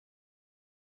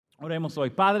Oremos hoy.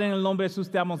 Padre, en el nombre de Jesús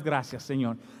te damos gracias,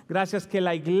 Señor. Gracias que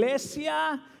la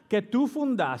iglesia que tú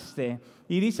fundaste,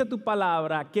 y dice tu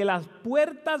palabra que las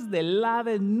puertas del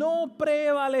Hades no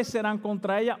prevalecerán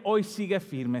contra ella, hoy sigue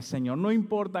firme, Señor. No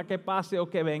importa qué pase o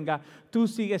que venga, tú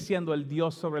sigues siendo el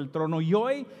Dios sobre el trono. Y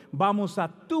hoy vamos a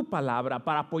tu palabra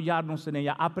para apoyarnos en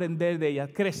ella, aprender de ella,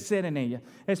 crecer en ella.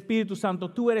 Espíritu Santo,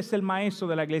 tú eres el maestro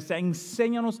de la iglesia.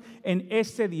 Enséñanos en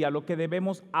este día lo que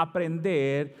debemos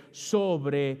aprender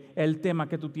sobre el tema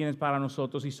que tú tienes para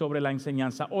nosotros y sobre la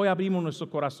enseñanza. Hoy abrimos nuestro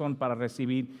corazón para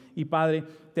recibir. Y Padre,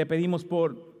 te pedimos por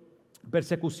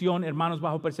persecución, hermanos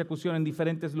bajo persecución en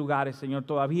diferentes lugares, Señor.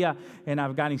 Todavía en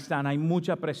Afganistán hay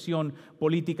mucha presión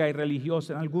política y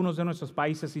religiosa en algunos de nuestros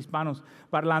países hispanos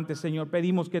parlantes, Señor.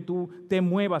 Pedimos que tú te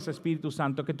muevas, Espíritu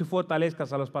Santo, que tú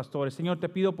fortalezcas a los pastores. Señor, te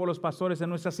pido por los pastores en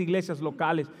nuestras iglesias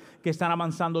locales que están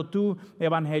avanzando tu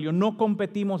evangelio. No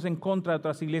competimos en contra de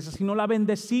otras iglesias, sino la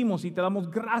bendecimos y te damos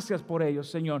gracias por ellos,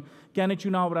 Señor, que han hecho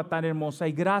una obra tan hermosa.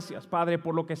 Y gracias, Padre,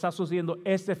 por lo que está sucediendo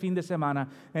este fin de semana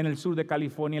en el sur de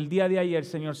California. El día de ayer,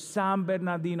 Señor, San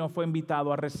Bernardino fue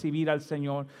invitado a recibir al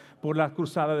Señor por la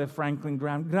cruzada de Franklin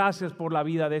Graham. Gracias por la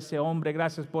vida de ese hombre,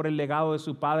 gracias por el legado de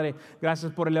su padre,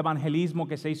 gracias por el evangelismo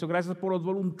que se hizo, gracias por los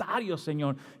voluntarios,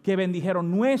 Señor, que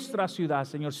bendijeron nuestra ciudad,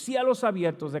 Señor. Cielos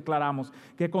abiertos declaramos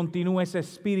que continúe ese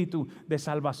espíritu de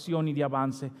salvación y de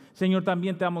avance. Señor,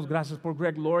 también te damos gracias por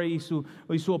Greg Laurie y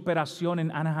su operación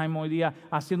en Anaheim hoy día,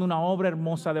 haciendo una obra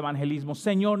hermosa de evangelismo.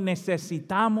 Señor,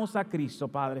 necesitamos a Cristo,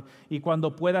 Padre, y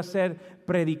cuando pueda ser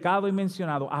predicado y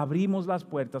mencionado, abrimos las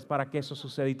puertas para que eso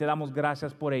suceda y te damos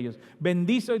gracias por ellos.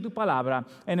 Bendice hoy tu palabra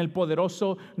en el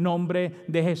poderoso nombre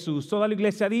de Jesús. Toda la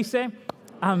iglesia dice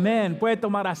amén. Puede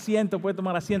tomar asiento, puede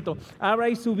tomar asiento. Abra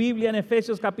ahí su Biblia en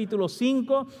Efesios capítulo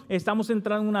 5. Estamos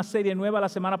entrando en una serie nueva la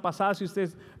semana pasada. Si usted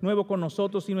es nuevo con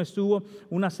nosotros, si no estuvo,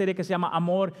 una serie que se llama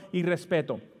Amor y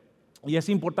Respeto. Y es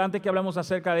importante que hablemos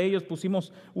acerca de ellos.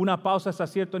 Pusimos una pausa hasta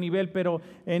cierto nivel, pero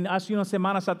hace unas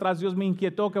semanas atrás Dios me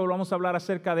inquietó que volvamos a hablar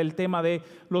acerca del tema de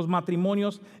los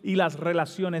matrimonios y las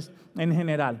relaciones en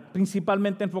general.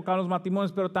 Principalmente enfocado en los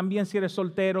matrimonios, pero también si eres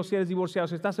soltero, si eres divorciado,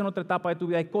 si estás en otra etapa de tu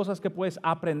vida, hay cosas que puedes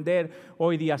aprender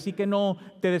hoy día. Así que no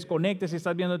te desconectes si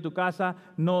estás viendo en tu casa,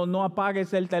 no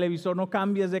apagues el televisor, no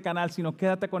cambies de canal, sino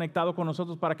quédate conectado con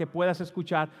nosotros para que puedas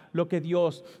escuchar lo que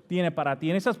Dios tiene para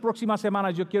ti. En esas próximas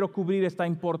semanas yo quiero cubrir esta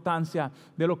importancia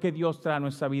de lo que Dios trae a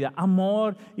nuestra vida.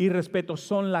 Amor y respeto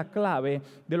son la clave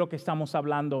de lo que estamos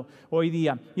hablando hoy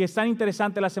día. Y es tan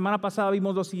interesante, la semana pasada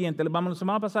vimos lo siguiente. La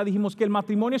semana pasada dijimos que el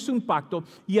matrimonio es un pacto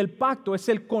y el pacto es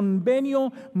el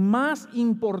convenio más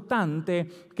importante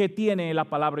que tiene la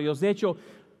palabra de Dios. De hecho,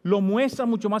 lo muestra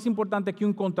mucho más importante que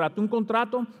un contrato. Un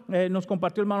contrato, nos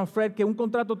compartió el hermano Fred, que un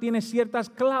contrato tiene ciertas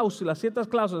cláusulas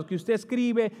que usted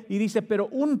escribe y dice, pero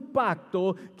un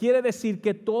pacto quiere decir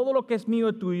que todo lo que es mío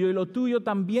es tuyo y lo tuyo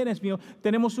también es mío.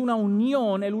 Tenemos una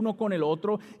unión el uno con el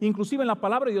otro. Inclusive en la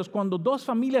palabra de Dios, cuando dos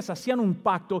familias hacían un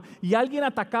pacto y alguien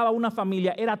atacaba a una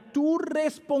familia, era tu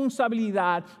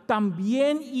responsabilidad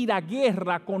también ir a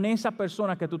guerra con esa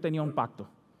persona que tú tenías un pacto,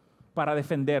 para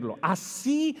defenderlo.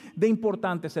 Así de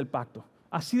importante es el pacto.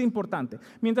 Así de importante.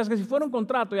 Mientras que si fuera un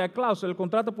contrato y hay cláusula, el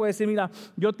contrato puede decir, mira,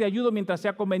 yo te ayudo mientras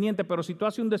sea conveniente, pero si tú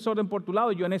haces un desorden por tu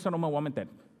lado, yo en eso no me voy a meter.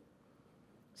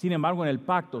 Sin embargo, en el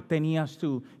pacto tenías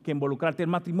tú que involucrarte. El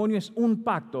matrimonio es un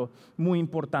pacto muy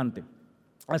importante.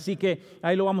 Así que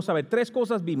ahí lo vamos a ver. Tres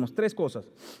cosas vimos.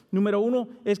 Número uno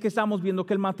es que estamos viendo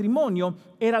que el matrimonio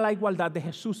era la igualdad de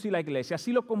Jesús y la iglesia.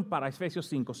 Así lo compara Efesios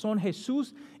 5. Son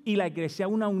Jesús y la iglesia,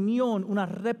 una unión, una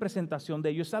representación de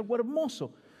ellos. Es algo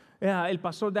hermoso. El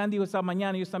pastor Dan dijo esta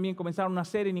mañana, ellos también comenzaron una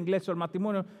serie en inglés sobre el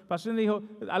matrimonio. El pastor dijo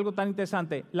algo tan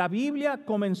interesante. La Biblia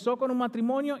comenzó con un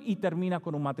matrimonio y termina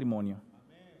con un matrimonio.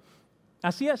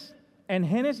 Así es. En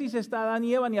Génesis está Adán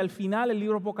y Eva, y al final el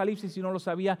libro Apocalipsis, si no lo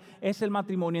sabía, es el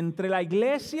matrimonio entre la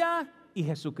iglesia y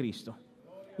Jesucristo.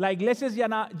 La iglesia es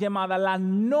llamada la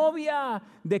novia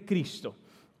de Cristo.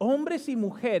 Hombres y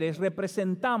mujeres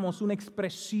representamos una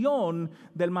expresión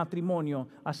del matrimonio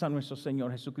hacia nuestro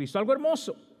Señor Jesucristo. Algo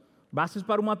hermoso. Bases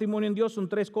para un matrimonio en Dios son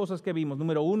tres cosas que vimos.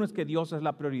 Número uno es que Dios es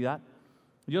la prioridad.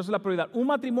 Dios es la prioridad. Un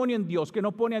matrimonio en Dios que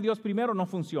no pone a Dios primero no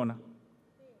funciona.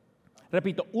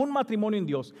 Repito, un matrimonio en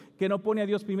Dios que no pone a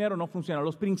Dios primero no funciona.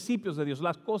 Los principios de Dios,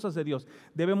 las cosas de Dios,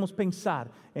 debemos pensar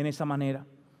en esa manera.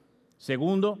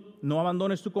 Segundo, no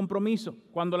abandones tu compromiso.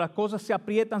 Cuando las cosas se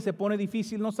aprietan, se pone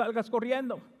difícil, no salgas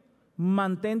corriendo.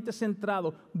 Mantente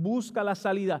centrado, busca la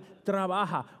salida,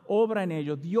 trabaja, obra en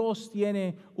ello. Dios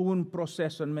tiene un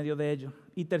proceso en medio de ello.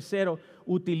 Y tercero,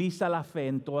 utiliza la fe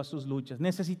en todas sus luchas.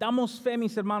 Necesitamos fe,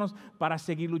 mis hermanos, para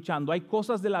seguir luchando. Hay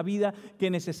cosas de la vida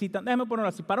que necesitan, déjame ponerlo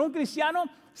así, para un cristiano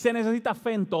se necesita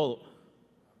fe en todo.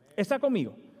 ¿Está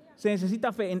conmigo? Se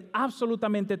necesita fe en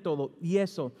absolutamente todo, y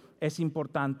eso es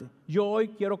importante. Yo hoy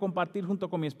quiero compartir junto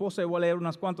con mi esposa, y voy a leer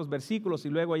unos cuantos versículos y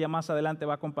luego ella más adelante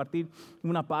va a compartir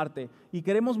una parte, y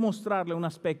queremos mostrarle un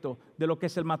aspecto de lo que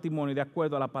es el matrimonio de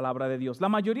acuerdo a la palabra de Dios. La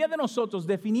mayoría de nosotros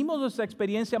definimos nuestra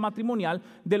experiencia matrimonial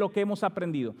de lo que hemos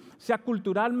aprendido, sea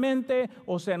culturalmente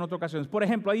o sea en otras ocasiones. Por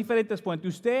ejemplo, hay diferentes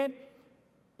fuentes. Usted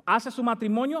hace su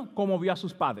matrimonio como vio a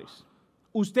sus padres.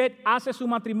 Usted hace su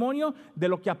matrimonio de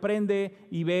lo que aprende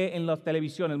y ve en las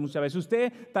televisiones muchas veces.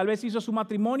 Usted tal vez hizo su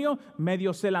matrimonio,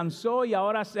 medio se lanzó y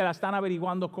ahora se la están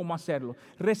averiguando cómo hacerlo.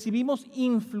 Recibimos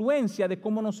influencia de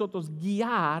cómo nosotros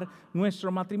guiar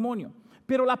nuestro matrimonio.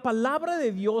 Pero la palabra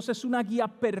de Dios es una guía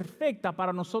perfecta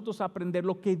para nosotros aprender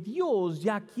lo que Dios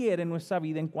ya quiere en nuestra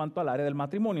vida en cuanto al área del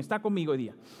matrimonio. ¿Está conmigo hoy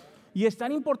día? Y es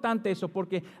tan importante eso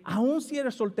porque aún si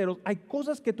eres soltero, hay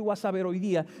cosas que tú vas a ver hoy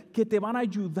día que te van a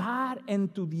ayudar en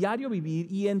tu diario vivir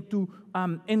y en tu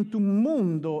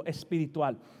mundo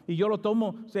espiritual. Y yo lo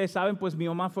tomo, ustedes saben, pues mi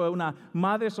mamá fue una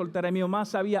madre soltera y mi mamá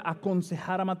sabía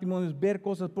aconsejar a matrimonios, ver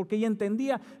cosas, porque ella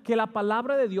entendía que la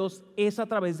palabra de Dios es a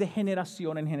través de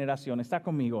generación en generación. ¿Está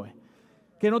conmigo hoy?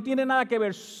 Que no tiene nada que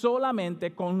ver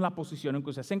solamente con la posición en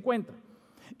que usted se encuentra.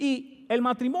 Y el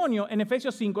matrimonio en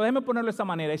Efesios 5, déjeme ponerlo de esta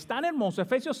manera, es tan hermoso.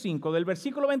 Efesios 5, del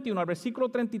versículo 21 al versículo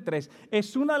 33,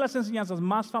 es una de las enseñanzas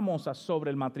más famosas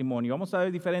sobre el matrimonio. Vamos a ver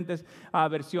diferentes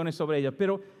versiones sobre ella,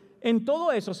 pero en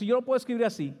todo eso, si yo lo puedo escribir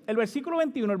así, el versículo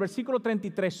 21, el versículo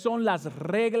 33 son las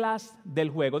reglas del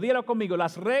juego. Dígalo conmigo,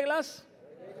 las reglas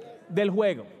del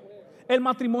juego. El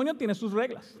matrimonio tiene sus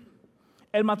reglas.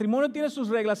 El matrimonio tiene sus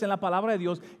reglas en la palabra de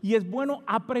Dios y es bueno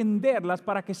aprenderlas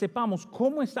para que sepamos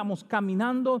cómo estamos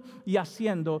caminando y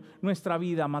haciendo nuestra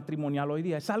vida matrimonial hoy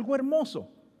día. Es algo hermoso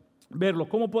verlo,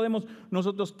 cómo podemos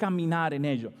nosotros caminar en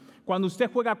ello. Cuando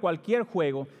usted juega cualquier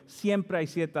juego, siempre hay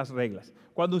ciertas reglas.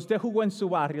 Cuando usted jugó en su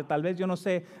barrio, tal vez yo no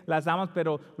sé las damas,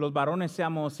 pero los varones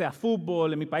sea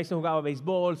fútbol, en mi país se jugaba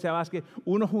béisbol, sea básquet,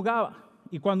 uno jugaba.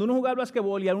 Y cuando uno jugaba al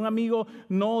basquetbol y algún amigo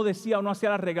no decía o no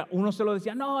hacía la regla, uno se lo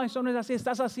decía, no, eso no es así,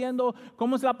 estás haciendo,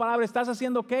 ¿cómo es la palabra? ¿Estás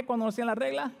haciendo qué cuando no hacían la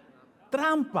regla?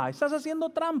 Trampa, estás haciendo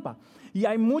trampa. Y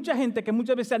hay mucha gente que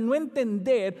muchas veces al no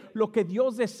entender lo que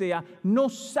Dios desea, no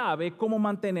sabe cómo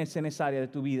mantenerse en esa área de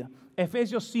tu vida.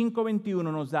 Efesios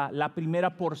 5:21 nos da la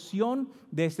primera porción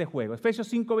de este juego.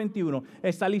 Efesios 5:21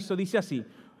 está listo, dice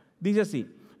así,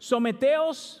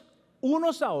 someteos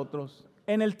unos a otros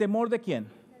en el temor de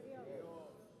 ¿quién?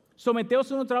 Someteos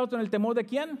unos a otros en el temor de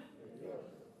 ¿quién?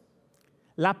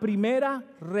 La primera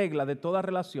regla de toda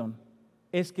relación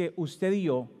es que usted y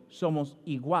yo somos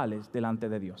iguales delante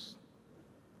de Dios.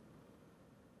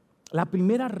 La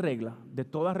primera regla de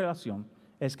toda relación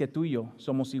es que tú y yo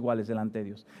somos iguales delante de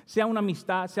Dios. Sea una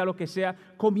amistad, sea lo que sea,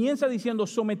 comienza diciendo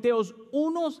someteos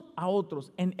unos a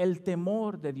otros en el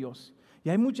temor de Dios. Y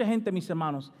hay mucha gente, mis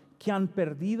hermanos, que han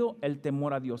perdido el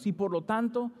temor a Dios y por lo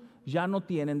tanto ya no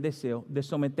tienen deseo de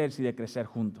someterse y de crecer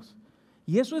juntos.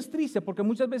 Y eso es triste porque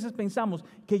muchas veces pensamos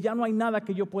que ya no hay nada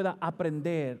que yo pueda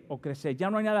aprender o crecer, ya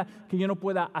no hay nada que yo no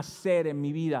pueda hacer en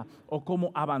mi vida o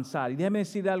cómo avanzar. Y déjeme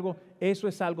decir algo, eso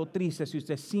es algo triste si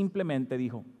usted simplemente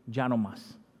dijo, ya no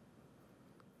más.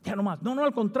 Ya no más. No,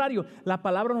 al contrario, la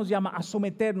palabra nos llama a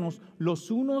someternos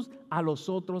los unos a los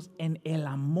otros en el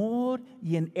amor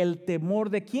y en el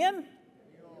temor de ¿quién?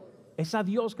 Es a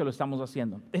Dios que lo estamos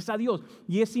haciendo, es a Dios.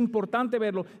 Y es importante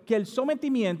verlo, que el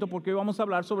sometimiento, porque hoy vamos a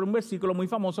hablar sobre un versículo muy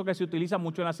famoso que se utiliza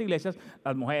mucho en las iglesias,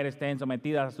 las mujeres estén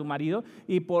sometidas a su marido,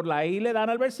 y por ahí le dan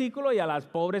al versículo y a las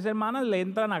pobres hermanas le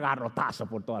entran a garrotazo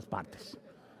por todas partes.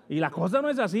 Y la cosa no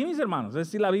es así, mis hermanos, es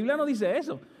decir, la Biblia no dice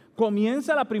eso.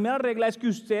 Comienza la primera regla, es que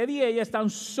usted y ella están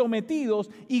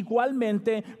sometidos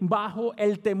igualmente bajo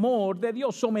el temor de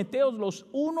Dios. Someteos los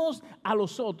unos a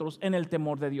los otros en el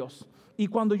temor de Dios. Y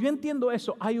cuando yo entiendo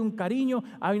eso, hay un cariño,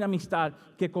 hay una amistad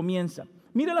que comienza.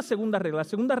 Mire la segunda regla. La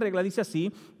segunda regla dice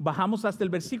así, bajamos hasta el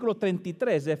versículo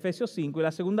 33 de Efesios 5 y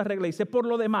la segunda regla dice, por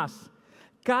lo demás,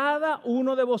 cada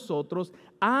uno de vosotros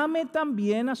ame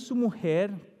también a su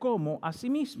mujer como a sí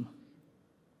mismo.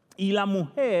 Y la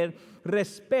mujer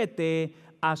respete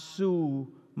a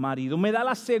su marido. Me da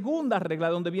la segunda regla,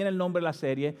 de donde viene el nombre de la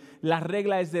serie. La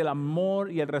regla es del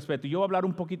amor y el respeto. Yo voy a hablar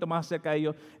un poquito más acerca de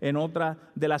ello en otra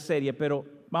de la serie, pero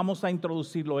vamos a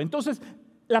introducirlo. Entonces,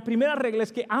 la primera regla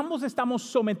es que ambos estamos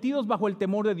sometidos bajo el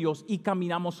temor de Dios y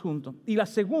caminamos juntos. Y la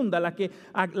segunda, la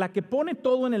que pone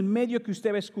todo en el medio que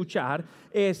usted va a escuchar,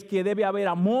 es que debe haber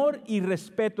amor y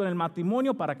respeto en el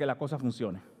matrimonio para que la cosa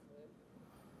funcione.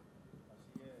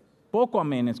 Poco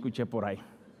amén escuché por ahí.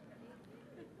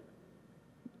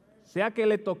 Sea que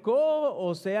le tocó,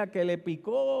 o sea que le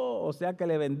picó, o sea que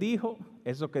le bendijo,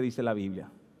 eso que dice la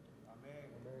Biblia.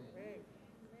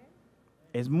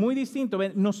 Es muy distinto.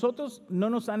 Nosotros no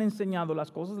nos han enseñado las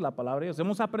cosas de la palabra de Dios.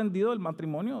 Hemos aprendido el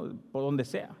matrimonio por donde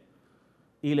sea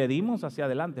y le dimos hacia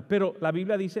adelante. Pero la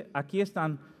Biblia dice, aquí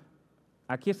están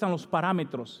los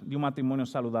parámetros de un matrimonio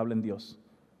saludable en Dios.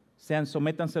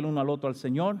 Sométanse el uno al otro al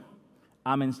Señor,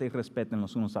 ámense y respeten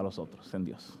los unos a los otros en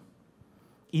Dios.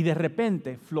 Y de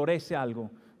repente florece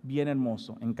algo bien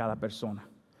hermoso en cada persona.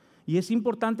 Y es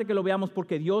importante que lo veamos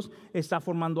porque Dios está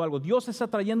formando algo. Dios está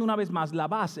trayendo una vez más la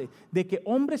base de que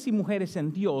hombres y mujeres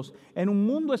en Dios, en un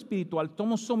mundo espiritual,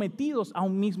 estamos sometidos a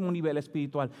un mismo nivel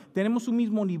espiritual. Tenemos un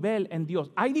mismo nivel en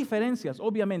Dios. Hay diferencias,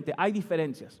 obviamente, hay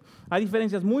diferencias. Hay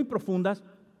diferencias muy profundas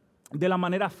de la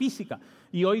manera física.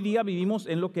 Y hoy día vivimos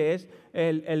en lo que es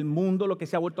el mundo, lo que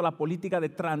se ha vuelto la política de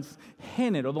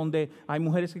transgénero, donde hay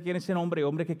mujeres que quieren ser hombres y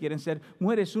hombres que quieren ser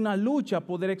mujeres. Es una lucha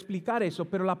poder explicar eso,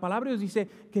 pero la palabra de Dios dice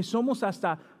que somos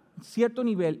hasta cierto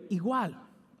nivel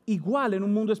igual en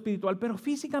un mundo espiritual, pero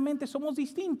físicamente somos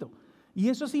distintos. Y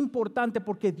eso es importante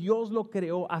porque Dios lo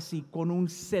creó así, con un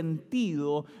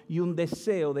sentido y un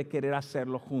deseo de querer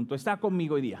hacerlo juntos. ¿Está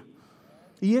conmigo hoy día?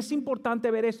 Y es importante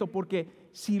ver esto porque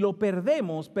si lo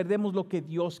perdemos lo que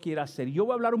Dios quiere hacer. Yo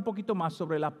voy a hablar un poquito más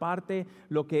sobre la parte,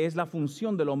 lo que es la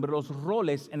función del hombre, los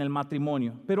roles en el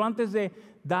matrimonio. Pero antes de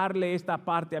darle esta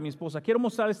parte a mi esposa, quiero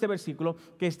mostrar este versículo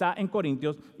que está en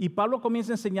Corintios. Y Pablo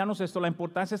comienza a enseñarnos esto, la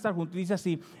importancia de estar juntos. Dice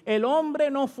así, el hombre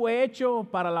no fue hecho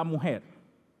para la mujer,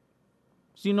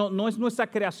 sino no es nuestra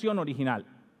creación original,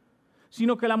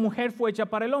 sino que la mujer fue hecha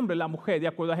para el hombre. La mujer, de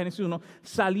acuerdo a Génesis 1,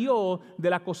 salió de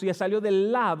la costilla, salió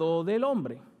del lado del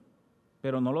hombre.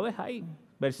 Pero no lo deja ahí.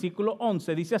 Versículo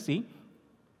 11 dice así,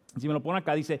 si me lo pone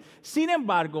acá, dice, sin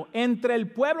embargo, entre el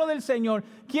pueblo del Señor,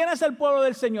 ¿quién es el pueblo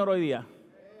del Señor hoy día?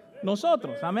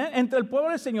 Nosotros, amén. Entre el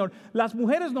pueblo del Señor, las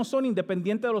mujeres no son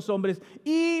independientes de los hombres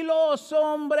y los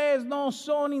hombres no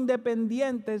son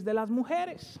independientes de las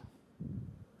mujeres.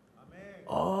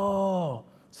 Oh,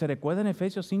 ¿se recuerda en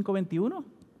Efesios 5:21?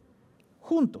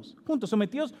 Juntos,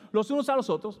 sometidos los unos a los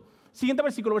otros. Siguiente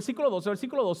versículo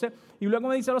 12, y luego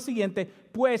me dice lo siguiente,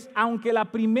 pues aunque la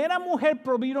primera mujer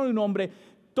provino de un hombre,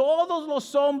 todos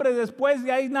los hombres después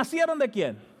de ahí nacieron ¿de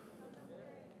quién?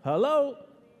 Hello.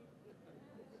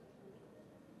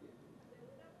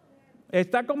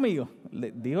 ¿Está conmigo?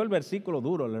 Le dijo el versículo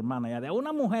duro la hermana, ya de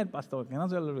una mujer, pastor, que no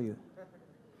se le olvide.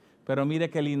 Pero mire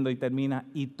qué lindo y termina,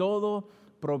 y todo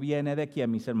proviene ¿de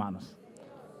quién, mis hermanos?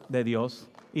 De Dios.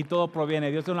 Y todo proviene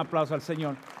de Dios. Un aplauso al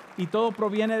Señor. Y todo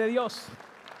proviene de Dios.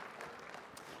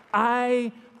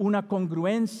 Hay una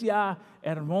congruencia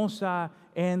hermosa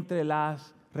entre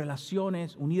las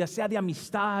relaciones unidas, sea de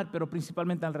amistad, pero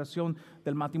principalmente en la relación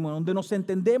del matrimonio, donde nos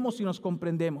entendemos y nos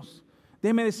comprendemos.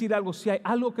 Déjeme decir algo, si hay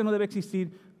algo que no debe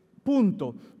existir,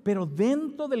 punto. Pero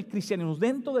dentro del cristianismo,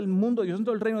 dentro del mundo de Dios,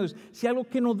 dentro del reino de Dios, si hay algo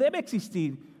que no debe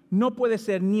existir, no puede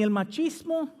ser ni el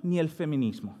machismo ni el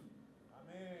feminismo.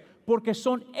 Porque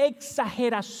son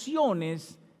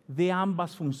exageraciones de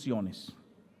ambas funciones.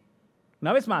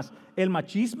 Una vez más, el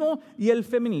machismo y el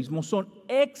feminismo son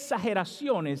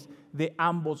exageraciones de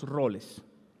ambos roles.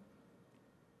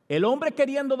 El hombre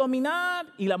queriendo dominar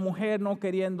y la mujer no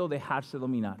queriendo dejarse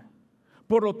dominar.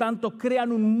 Por lo tanto,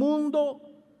 crean un mundo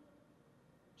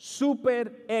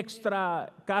súper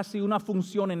extra, casi una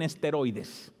función en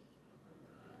esteroides.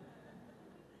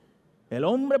 El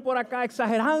hombre por acá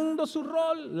exagerando su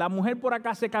rol, la mujer por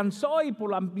acá se cansó y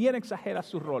también exagera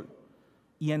su rol.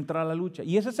 Y entra a la lucha.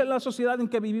 Y esa es la sociedad en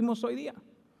que vivimos hoy día.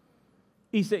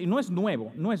 Y no es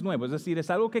nuevo, es decir, es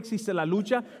algo que existe la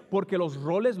lucha porque los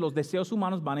roles, los deseos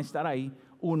humanos van a estar ahí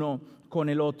uno con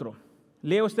el otro.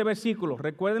 Leo este versículo,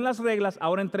 recuerden las reglas,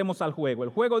 ahora entremos al juego.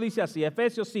 El juego dice así,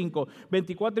 Efesios 5,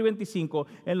 24 y 25,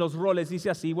 en los roles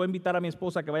dice así, voy a invitar a mi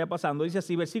esposa que vaya pasando, dice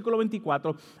así, versículo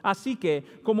 24, así que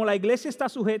como la iglesia está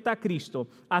sujeta a Cristo,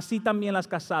 así también las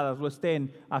casadas lo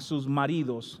estén a sus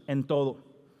maridos en todo.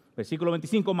 Versículo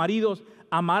 25, maridos,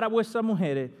 amar a vuestras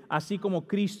mujeres, así como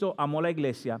Cristo amó la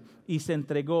iglesia y se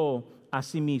entregó a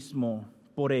sí mismo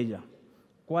por ella.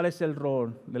 ¿Cuál es el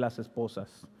rol de las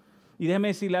esposas? Y déjeme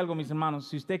decirle algo, mis hermanos,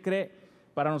 si usted cree,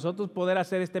 para nosotros poder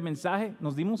hacer este mensaje,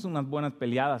 nos dimos unas buenas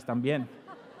peleadas también.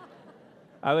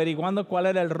 averiguando cuál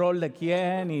era el rol de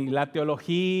quién y la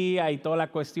teología y toda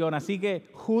la cuestión. Así que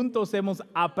juntos hemos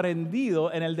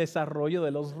aprendido en el desarrollo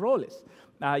de los roles.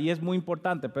 Y es muy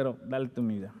importante, pero dale tu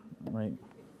vida. Right.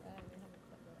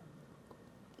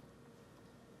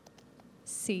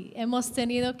 Sí, hemos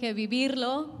tenido que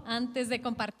vivirlo antes de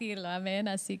compartirlo, amén.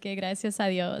 Así que gracias a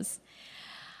Dios.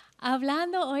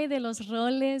 Hablando hoy de los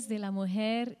roles de la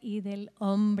mujer y del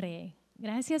hombre.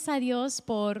 Gracias a Dios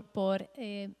por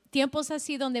tiempos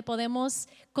así donde podemos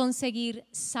conseguir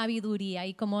sabiduría.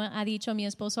 Y como ha dicho mi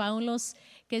esposo, aún los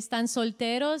que están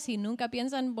solteros y nunca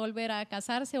piensan volver a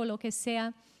casarse o lo que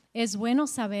sea, es bueno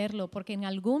saberlo porque en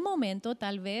algún momento,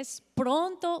 tal vez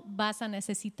pronto vas a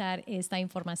necesitar esta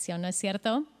información, ¿no es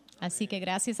cierto? Así que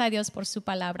gracias a Dios por su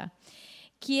palabra.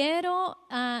 Quiero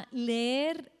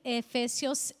leer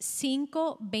Efesios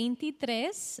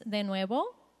 5:23 de nuevo,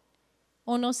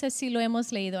 o no sé si lo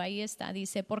hemos leído, ahí está,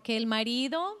 dice, porque el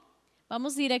marido,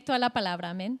 vamos directo a la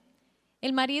palabra, amén.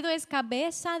 El marido es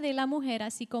cabeza de la mujer,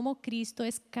 así como Cristo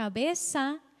es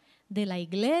cabeza de la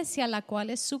iglesia, la cual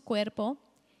es su cuerpo,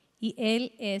 y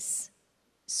Él es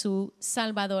su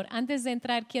Salvador. Antes de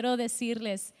entrar, quiero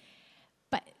decirles,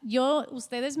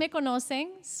 ustedes me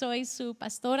conocen, soy su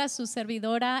pastora, su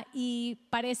servidora, y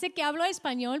parece que hablo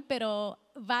español, pero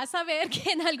vas a ver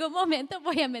que en algún momento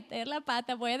voy a meter la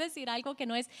pata, voy a decir algo que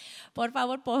no es. Por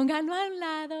favor, pónganlo a un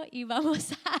lado y vamos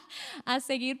a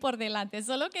seguir por delante.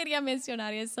 Solo quería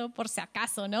mencionar eso por si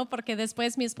acaso, ¿no? Porque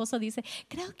después mi esposo dice,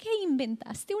 creo que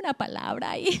inventaste una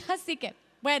palabra ahí. Así que,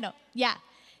 bueno, ya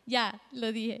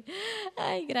lo dije.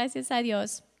 Ay, gracias a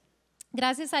Dios.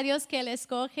 Gracias a Dios que Él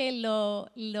escoge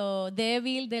lo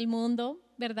débil del mundo,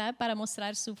 ¿verdad? Para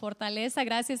mostrar su fortaleza.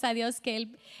 Gracias a Dios que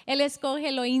Él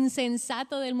escoge lo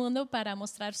insensato del mundo para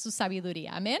mostrar su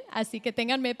sabiduría. Amén. Así que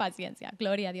ténganme paciencia.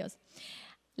 Gloria a Dios.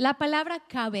 La palabra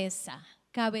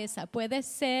cabeza puede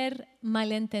ser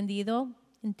malentendido.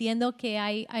 Entiendo que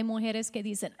hay mujeres que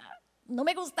dicen, no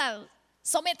me gusta,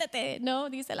 sométete, no,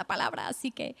 dice la palabra.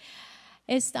 Así que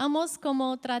estamos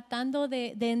como tratando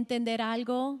de entender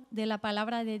algo de la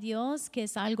palabra de Dios que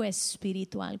es algo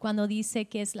espiritual. Cuando dice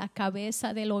que es la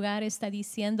cabeza del hogar, está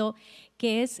diciendo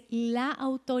que es la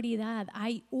autoridad.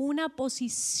 Hay una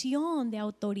posición de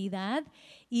autoridad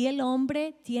y el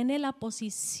hombre tiene la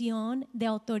posición de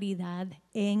autoridad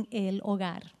en el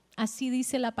hogar. Así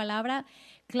dice la palabra,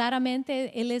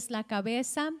 claramente Él es la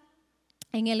cabeza.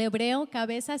 En el hebreo,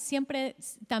 cabeza siempre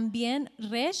también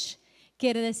resh,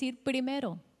 quiere decir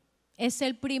primero. Es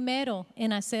el primero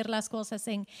en hacer las cosas,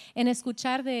 en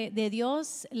escuchar de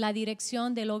Dios la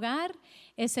dirección del hogar.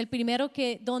 Es el primero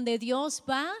donde Dios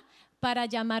va para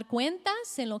llamar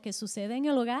cuentas en lo que sucede en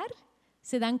el hogar.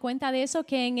 ¿Se dan cuenta de eso?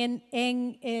 Que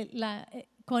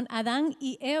con Adán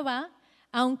y Eva,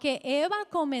 aunque Eva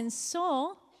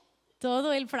comenzó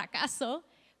todo el fracaso,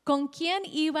 ¿con quién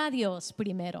iba Dios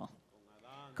primero?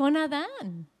 Con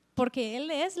Adán. Porque Él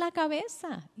es la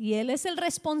cabeza y Él es el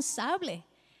responsable.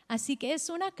 Así que es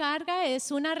una carga,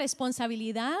 es una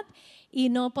responsabilidad y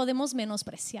no podemos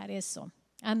menospreciar eso.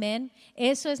 Amén.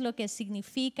 Eso es lo que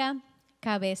significa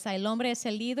cabeza. El hombre es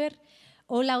el líder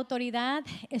o la autoridad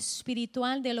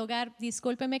espiritual del hogar.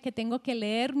 Discúlpeme que tengo que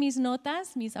leer mis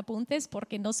notas, mis apuntes,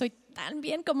 porque no soy tan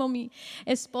bien como mi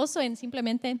esposo en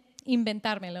simplemente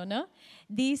inventármelo, ¿no?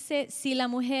 Dice, si la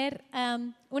mujer,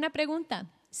 una pregunta.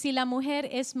 Si la mujer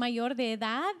es mayor de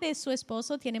edad de su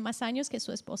esposo, tiene más años que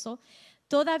su esposo,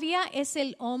 ¿todavía es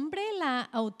el hombre la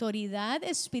autoridad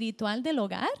espiritual del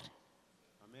hogar?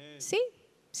 Amén.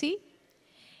 Sí.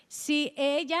 Si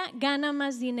ella gana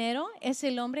más dinero, ¿es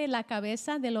el hombre la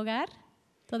cabeza del hogar?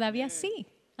 Todavía Amén. Sí.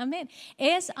 Amén.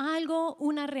 Es algo,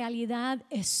 una realidad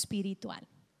espiritual.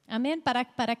 Amén.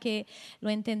 Para que lo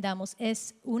entendamos,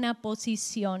 es una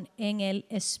posición en el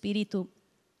espíritu.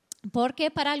 Porque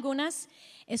para algunas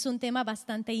es un tema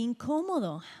bastante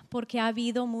incómodo, porque ha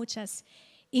habido muchas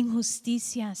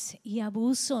injusticias y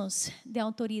abusos de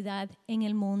autoridad en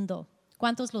el mundo.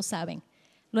 ¿Cuántos lo saben?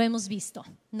 Lo hemos visto,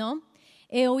 ¿no?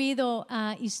 He oído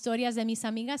historias de mis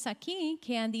amigas aquí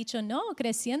que han dicho, no,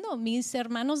 creciendo, mis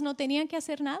hermanos no tenían que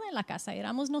hacer nada en la casa.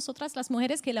 Éramos nosotras las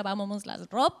mujeres que lavábamos la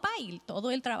ropa y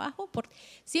todo el trabajo,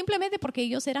 simplemente porque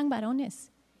ellos eran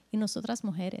varones y nosotras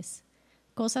mujeres.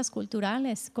 Cosas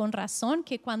culturales, con razón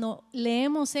que cuando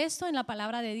leemos esto en la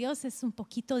palabra de Dios es un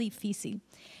poquito difícil,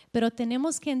 pero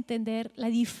tenemos que entender la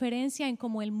diferencia en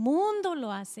cómo el mundo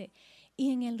lo hace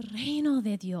y en el reino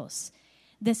de Dios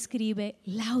describe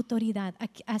la autoridad.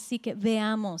 Así que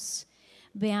veamos,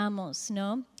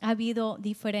 ¿no? Ha habido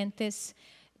diferentes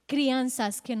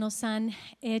crianzas que nos han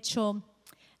hecho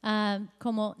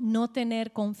como no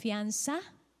tener confianza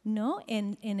 ¿no?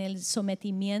 En el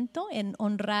sometimiento, en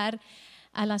honrar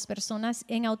a las personas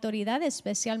en autoridad,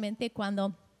 especialmente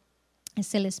cuando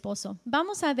es el esposo.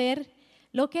 Vamos a ver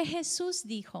lo que Jesús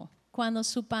dijo cuando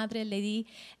su padre le di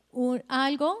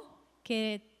algo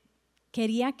que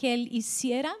quería que él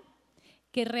hiciera,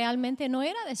 que realmente no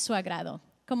era de su agrado.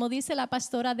 Como dice la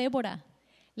pastora Débora,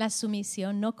 la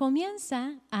sumisión no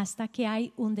comienza hasta que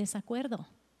hay un desacuerdo.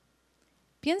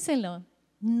 Piénsenlo,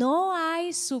 no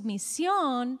hay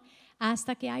sumisión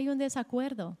hasta que hay un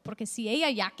desacuerdo, porque si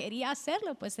ella ya quería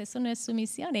hacerlo, pues eso no es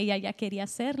sumisión, ella ya quería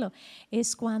hacerlo.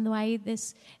 Es cuando hay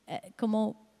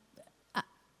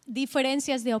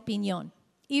diferencias de opinión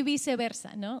y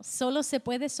viceversa, ¿no? Solo se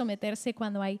puede someterse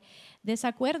cuando hay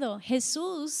desacuerdo.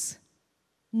 Jesús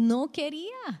no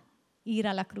quería ir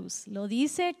a la cruz, lo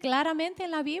dice claramente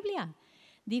en la Biblia.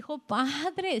 Dijo,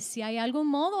 Padre, si hay algún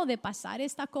modo de pasar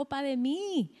esta copa de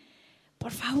mí,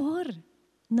 por favor.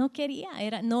 No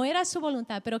quería, no era su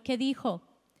voluntad, pero ¿qué dijo?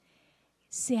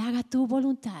 Se haga tu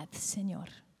voluntad, Señor.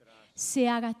 Se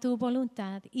haga tu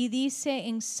voluntad. Y dice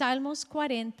en Salmos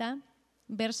 40,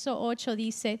 verso 8,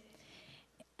 dice,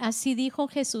 así dijo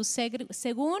Jesús,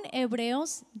 según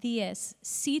Hebreos 10,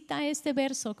 cita este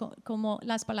verso como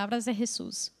las palabras de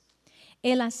Jesús.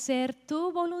 El hacer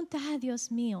tu voluntad,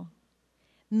 Dios mío,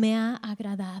 me ha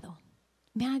agradado,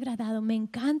 me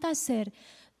encanta hacer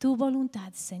tu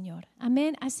voluntad, Señor.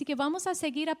 Amén. Así que vamos a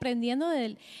seguir aprendiendo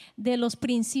de los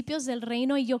principios del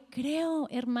reino. Y yo creo,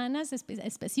 hermanas,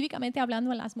 específicamente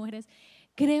hablando a las mujeres,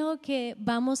 creo que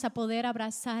vamos a poder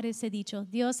abrazar ese dicho.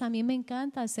 Dios, a mí me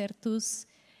encanta hacer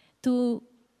tu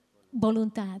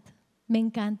voluntad. Me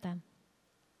encanta.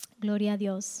 Gloria a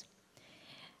Dios.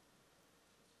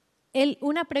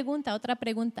 Otra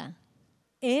pregunta.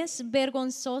 ¿Es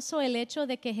vergonzoso el hecho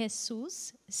de que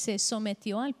Jesús se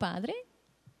sometió al Padre?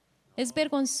 ¿Es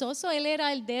vergonzoso? Él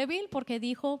era el débil porque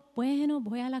dijo, bueno,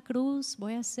 voy a la cruz,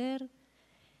 voy a hacer.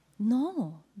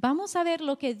 No, vamos a ver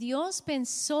lo que Dios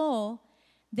pensó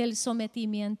del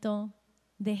sometimiento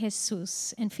de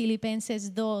Jesús. En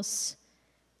Filipenses 2,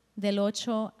 del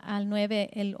 8 al 9,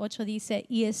 el 8 dice,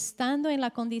 y estando en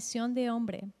la condición de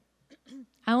hombre,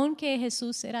 aunque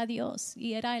Jesús era Dios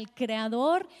y era el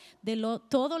creador de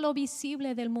todo lo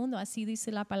visible del mundo, así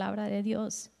dice la palabra de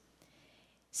Dios,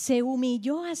 se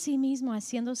humilló a sí mismo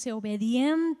haciéndose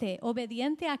obediente.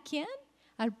 ¿Obediente a quién?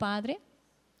 Al Padre.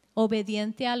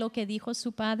 ¿Obediente a lo que dijo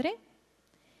su Padre?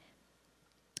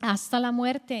 Hasta la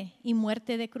muerte y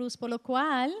muerte de cruz. Por lo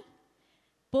cual,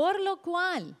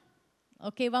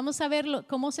 ok, vamos a ver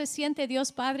cómo se siente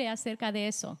Dios Padre acerca de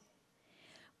eso.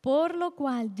 Por lo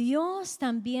cual Dios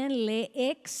también le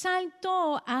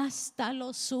exaltó hasta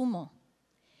lo sumo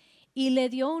y le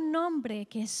dio un nombre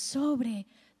que es sobre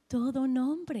todo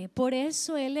nombre. Por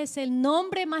eso Él es el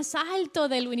nombre más alto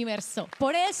del universo.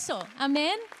 Por eso,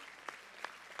 amén.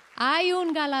 Hay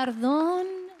un galardón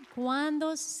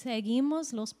cuando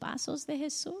seguimos los pasos de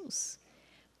Jesús,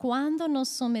 cuando nos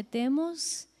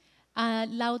sometemos a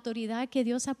la autoridad que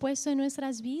Dios ha puesto en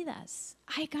nuestras vidas.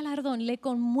 Hay galardón, le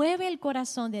conmueve el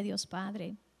corazón de Dios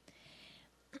Padre.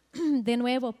 De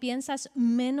nuevo, ¿piensas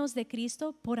menos de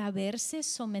Cristo por haberse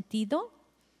sometido?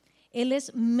 ¿Él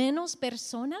es menos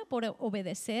persona por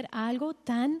obedecer a algo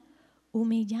tan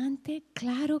humillante?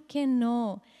 Claro que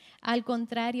no. Al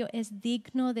contrario, es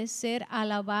digno de ser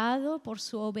alabado por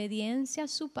su obediencia a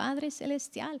su Padre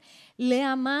Celestial. Le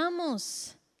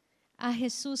amamos a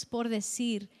Jesús por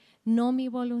decir, no mi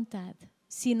voluntad,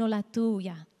 sino la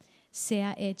tuya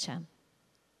sea hecha.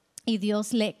 Y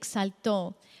Dios le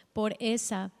exaltó por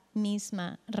esa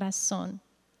misma razón.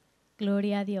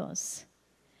 Gloria a Dios.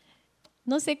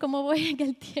 No sé cómo voy en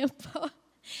el tiempo.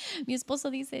 Mi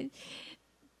esposo dice,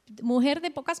 mujer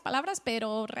de pocas palabras,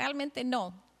 pero realmente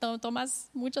no, tomas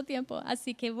mucho tiempo.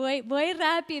 Así que voy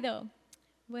rápido.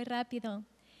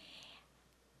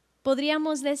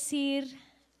 Podríamos decir,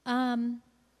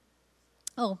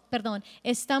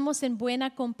 estamos en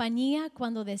buena compañía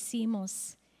cuando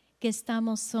decimos que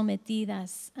estamos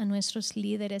sometidas a nuestros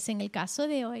líderes, en el caso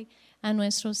de hoy, a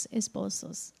nuestros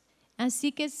esposos.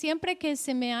 Así que siempre que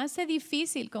se me hace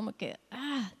difícil, como que,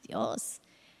 Dios,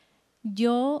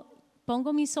 yo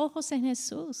pongo mis ojos en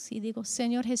Jesús y digo,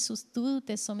 Señor Jesús, tú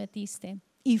te sometiste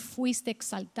y fuiste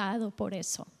exaltado por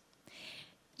eso.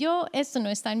 Esto no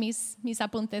está en mis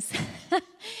apuntes.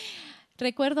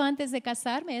 Recuerdo antes de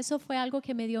casarme, eso fue algo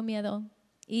que me dio miedo.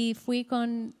 Y fui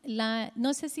con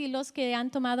no sé si los que han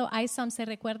tomado ISOM se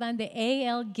recuerdan de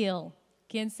A.L. Gill,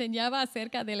 que enseñaba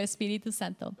acerca del Espíritu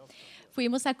Santo.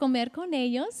 Fuimos a comer con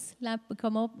ellos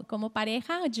como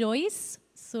pareja, Joyce,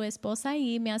 su esposa,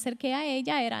 y me acerqué a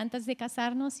ella, era antes de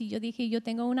casarnos, y yo dije, yo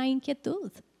tengo una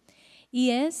inquietud.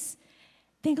 Y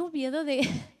tengo miedo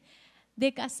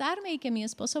de casarme y que mi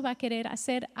esposo va a querer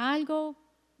hacer algo,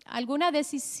 alguna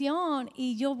decisión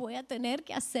y yo voy a tener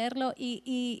que hacerlo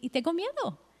y tengo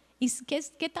miedo. ¿Y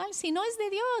qué tal si no es de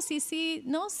Dios? Y si,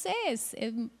 no sé,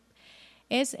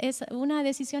 es una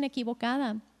decisión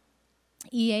equivocada.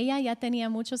 Y ella ya tenía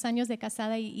muchos años de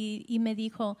casada y me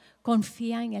dijo,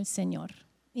 confía en el Señor.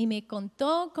 Y me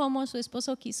contó cómo su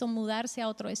esposo quiso mudarse a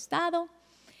otro estado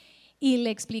y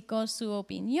le explicó su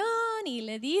opinión y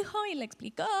le dijo y le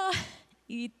explicó.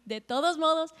 Y de todos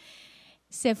modos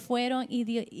se fueron y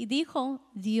dijo,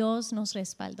 Dios nos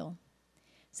respaldó.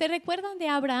 ¿Se recuerdan de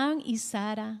Abraham y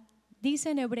Sara?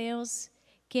 Dice en Hebreos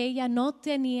que ella no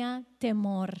tenía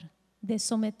temor de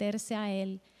someterse a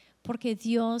él porque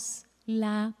Dios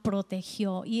la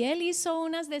protegió. Y él hizo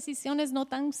unas decisiones no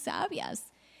tan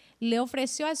sabias. Le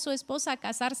ofreció a su esposa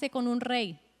casarse con un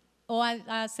rey o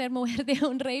a ser mujer de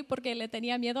un rey porque le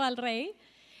tenía miedo al rey.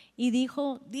 Y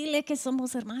dijo, dile que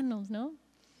somos hermanos, ¿no?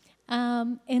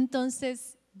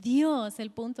 Entonces,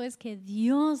 el punto es que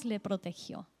Dios le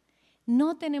protegió.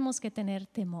 No tenemos que tener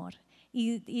temor.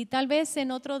 Y tal vez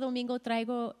en otro domingo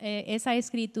traigo esa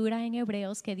escritura en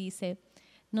Hebreos que dice,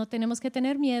 no tenemos que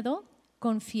tener miedo,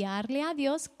 confiarle a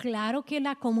Dios. Claro que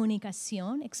la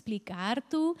comunicación, explicar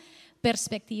tu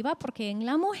perspectiva, porque en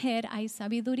la mujer hay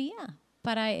sabiduría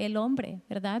para el hombre,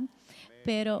 ¿verdad?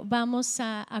 Pero vamos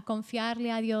a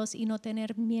confiarle a Dios y no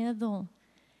tener miedo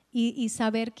y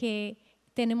saber que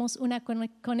tenemos una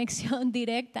conexión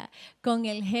directa con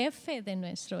el jefe de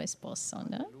nuestro esposo,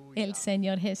 ¿no? El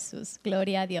Señor Jesús.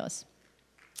 Gloria a Dios.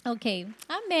 Ok,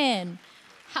 amén.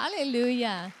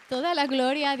 Aleluya. Toda la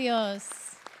gloria a Dios.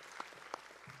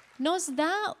 Nos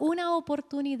da una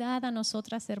oportunidad a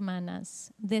nosotras,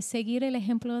 hermanas, de seguir el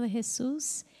ejemplo de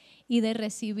Jesús y de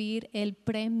recibir el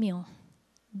premio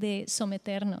de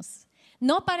someternos.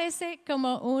 No parece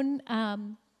como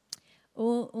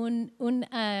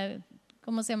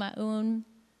 ¿cómo se llama?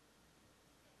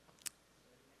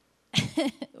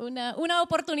 Una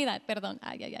oportunidad, perdón.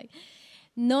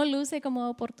 No luce como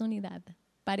oportunidad.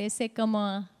 Parece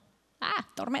como,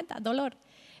 tormenta, dolor.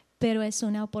 Pero es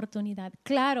una oportunidad.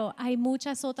 Claro, hay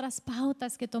muchas otras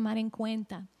pautas que tomar en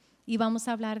cuenta y vamos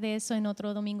a hablar de eso en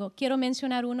otro domingo. Quiero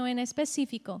mencionar uno en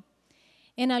específico.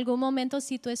 En algún momento,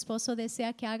 si tu esposo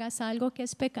desea que hagas algo que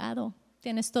es pecado,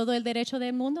 tienes todo el derecho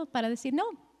del mundo para decir no.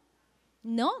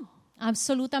 No,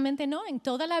 absolutamente no. En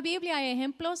toda la Biblia hay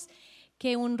ejemplos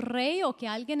que un rey o que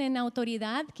alguien en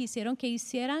autoridad quisieron que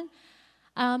hicieran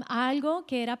algo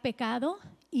que era pecado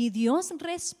y Dios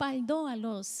respaldó a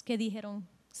los que dijeron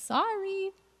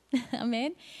sorry.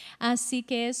 Amén. Así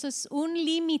que eso es un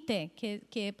límite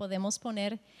que podemos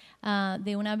poner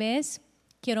de una vez.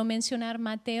 Quiero mencionar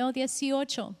Mateo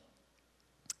 18.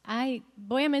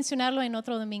 Voy a mencionarlo en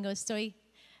otro domingo.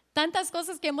 Tantas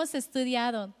cosas que hemos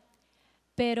estudiado,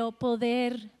 pero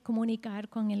poder comunicar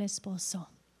con el esposo,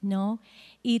 ¿no?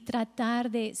 Y tratar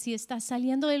de, si está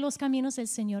saliendo de los caminos del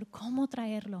Señor, cómo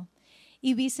traerlo.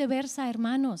 Y viceversa,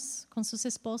 hermanos, con sus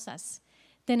esposas.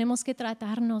 Tenemos que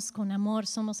tratarnos con amor,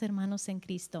 somos hermanos en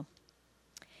Cristo.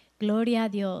 Gloria a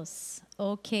Dios.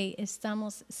 Ok,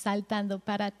 estamos saltando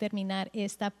para terminar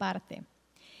esta parte.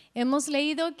 Hemos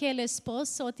leído que el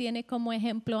esposo tiene como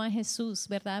ejemplo a Jesús,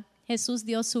 ¿verdad? Jesús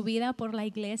dio su vida por la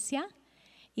iglesia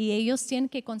y ellos tienen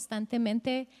que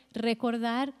constantemente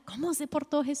recordar cómo se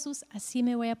portó Jesús, así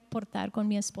me voy a portar con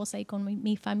mi esposa y con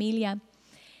mi familia.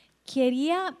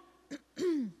 Quería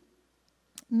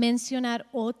mencionar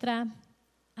otro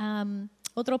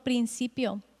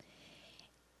principio.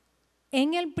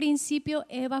 En el principio,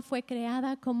 Eva fue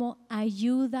creada como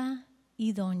ayuda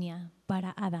idónea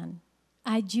para Adán.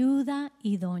 Ayuda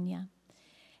idónea.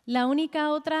 La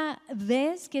única otra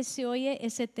vez que se oye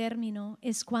ese término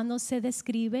es cuando se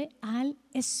describe al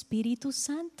Espíritu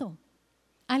Santo.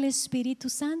 Al Espíritu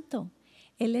Santo.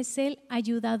 Él es el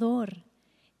ayudador.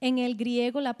 En el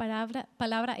griego la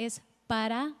palabra es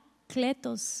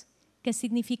parakletos, que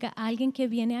significa alguien que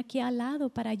viene aquí al lado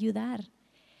para ayudar.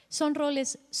 Son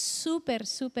roles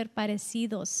súper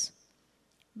parecidos.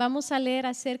 Vamos a leer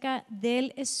acerca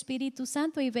del Espíritu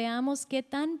Santo y veamos qué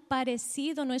tan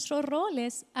parecido nuestro rol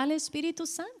es al Espíritu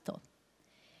Santo.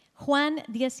 Juan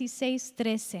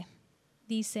 16:13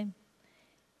 dice,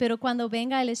 pero cuando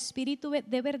venga el Espíritu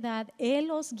de verdad,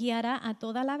 Él os guiará a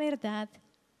toda la verdad,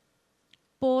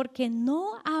 porque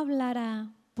no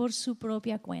hablará por su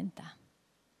propia cuenta.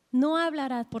 No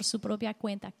hablará por su propia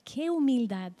cuenta. ¡Qué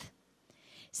humildad!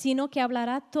 Sino que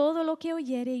hablará todo lo que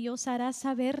oyere y os hará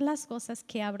saber las cosas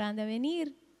que habrán de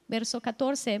venir. Verso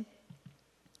 14,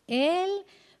 Él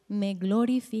me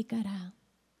glorificará,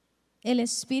 El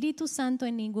Espíritu Santo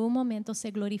en ningún momento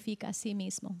se glorifica a sí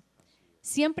mismo.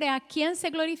 Siempre, ¿a quién se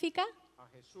glorifica? A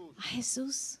Jesús. A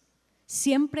Jesús.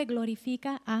 Siempre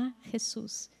glorifica a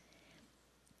Jesús.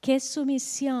 ¡Qué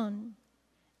sumisión!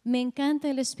 Me encanta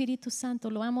el Espíritu Santo,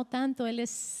 lo amo tanto. Él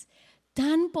es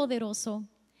tan poderoso,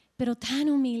 pero tan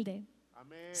humilde.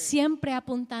 Amén. Siempre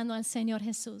apuntando al Señor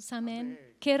Jesús. Amén.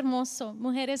 Qué hermoso.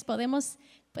 Mujeres, podemos,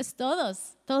 pues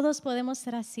todos podemos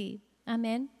ser así.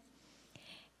 Amén.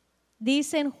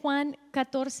 Dice en Juan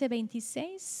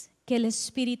 14:26 que el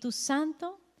Espíritu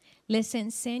Santo les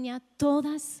enseña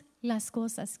todas las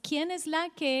cosas. ¿Quién es la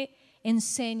que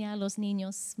enseña a los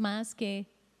niños más que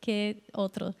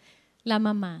otro? La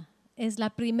mamá. Es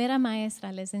la primera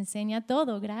maestra, les enseña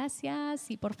todo. Gracias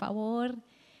y por favor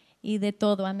y de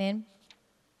todo. Amén.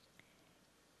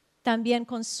 También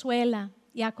consuela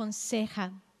y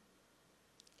aconseja.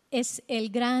 Es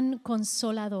el gran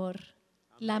consolador.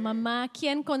 La mamá,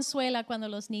 ¿quién consuela cuando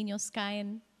los niños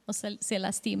caen o se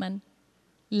lastiman?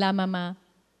 La mamá.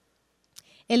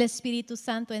 El Espíritu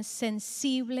Santo es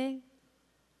sensible,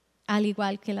 al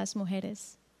igual que las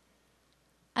mujeres.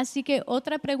 Así que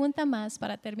otra pregunta más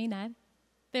para terminar.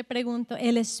 Te pregunto,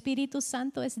 ¿el Espíritu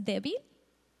Santo es débil?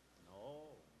 No.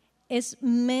 ¿Es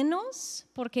menos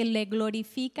porque le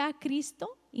glorifica a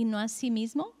Cristo y no a sí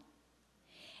mismo?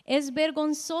 ¿Es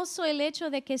vergonzoso el hecho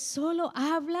de que solo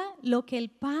habla lo que el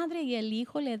Padre y el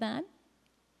Hijo le dan?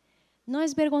 No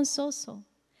es vergonzoso,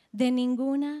 de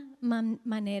ninguna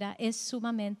manera, es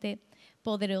sumamente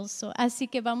poderoso. Así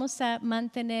que vamos a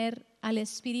mantener al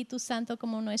Espíritu Santo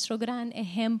como nuestro gran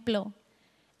ejemplo,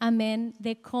 amén,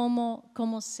 de cómo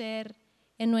ser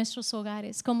en nuestros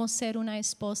hogares, cómo ser una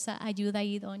esposa ayuda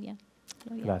idónea.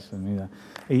 Gracias, mira.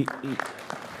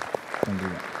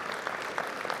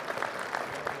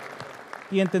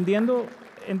 Y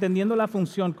entendiendo la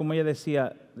función, como ella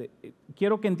decía,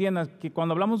 quiero que entiendas que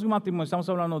cuando hablamos de un matrimonio estamos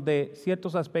hablando de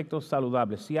ciertos aspectos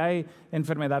saludables. Si hay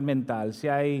enfermedad mental, si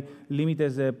hay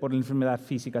límites por la enfermedad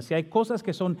física, si hay cosas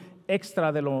que son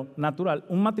extra de lo natural,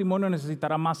 un matrimonio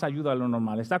necesitará más ayuda de lo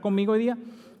normal. ¿Está conmigo hoy día?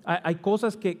 Hay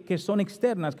cosas que son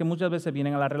externas que muchas veces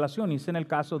vienen a la relación, y es en el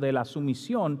caso de la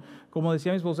sumisión. Como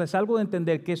decía mi esposa, es algo de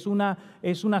entender que es una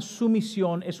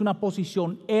sumisión, es una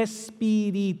posición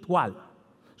espiritual.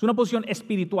 Es una posición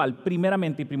espiritual,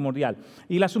 primeramente y primordial.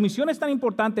 Y la sumisión es tan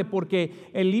importante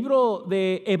porque el libro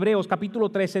de Hebreos,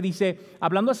 capítulo 13, dice,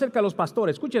 hablando acerca de los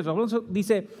pastores, escuchen eso,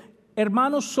 dice,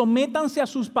 hermanos, sométanse a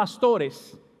sus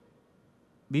pastores.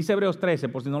 Dice Hebreos 13,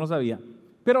 por si no lo sabía.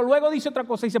 Pero luego dice otra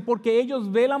cosa, dice, porque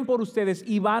ellos velan por ustedes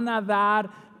y van a dar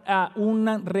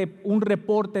un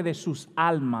reporte de sus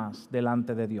almas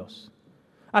delante de Dios.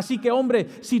 Así que, hombre,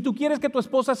 si tú quieres que tu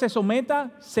esposa se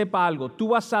someta, sepa algo, tú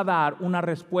vas a dar una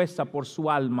respuesta por su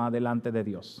alma delante de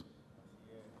Dios.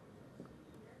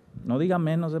 No diga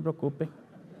amén, no se preocupe.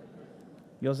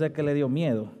 Yo sé que le dio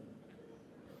miedo.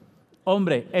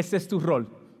 Hombre, ese es tu rol,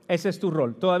 ese es tu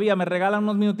rol. ¿Todavía me regalan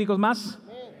unos minuticos más?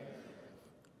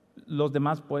 Los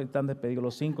demás pues están despedidos,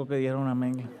 los 5 que dijeron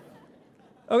amén.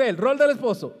 Ok, el rol del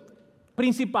esposo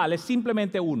principal es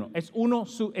simplemente es uno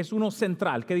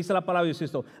central, que dice la palabra de Dios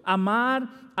esto: amar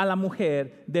a la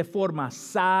mujer de forma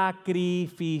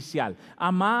sacrificial.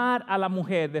 Amar a la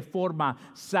mujer de forma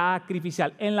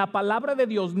sacrificial. En la palabra de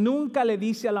Dios nunca le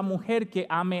dice a la mujer que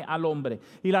ame al hombre.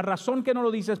 Y la razón que no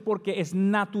lo dice es porque es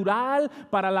natural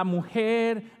para la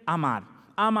mujer amar.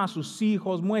 Ama a sus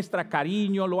hijos, muestra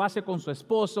cariño, lo hace con su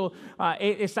esposo,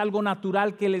 es algo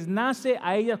natural que les nace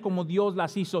a ellas como Dios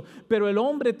las hizo. Pero el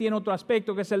hombre tiene otro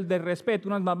aspecto que es el de respeto.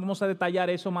 Vamos a detallar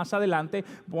eso más adelante,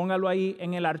 póngalo ahí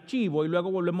en el archivo y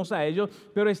luego volvemos a ello.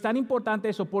 Pero es tan importante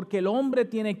eso porque el hombre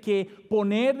tiene que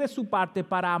poner de su parte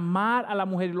para amar a la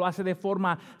mujer, y lo hace de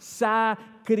forma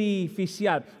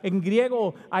sacrificial. En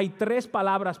griego hay 3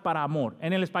 palabras para amor.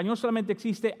 En el español solamente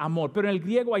existe amor, pero en el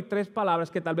griego hay 3 palabras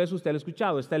que tal vez usted ha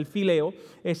escuchado. Está el fileo,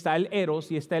 está el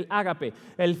eros y está el ágape.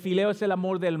 El fileo es el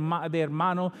amor de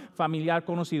hermano familiar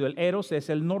conocido. El eros es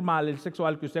el normal, el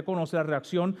sexual, que usted conoce, la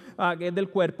reacción del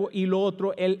cuerpo. Y lo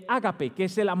otro, el ágape, que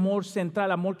es el amor central,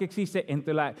 el amor que existe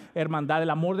entre la hermandad, el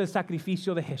amor del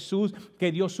sacrificio de Jesús,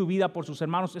 que dio su vida por sus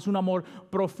hermanos. Es un amor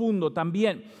profundo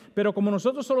también. Pero como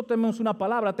nosotros solo tenemos una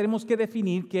palabra, tenemos que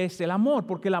definir qué es el amor,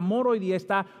 porque el amor hoy día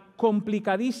está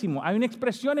complicadísimo. Hay una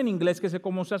expresión en inglés que se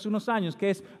conoce hace unos años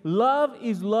que es love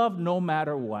is love no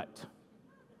matter what.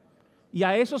 Y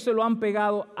a eso se lo han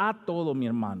pegado a todo, mi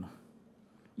hermano.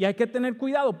 Y hay que tener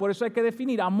cuidado, por eso hay que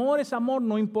definir. Amor es amor,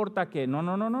 no importa qué.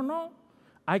 No.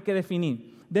 Hay que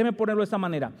definir. Déjeme ponerlo de esta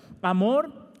manera.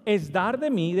 Amor es dar de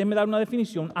mí, déjeme dar una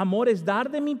definición. Amor es dar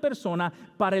de mi persona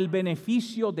para el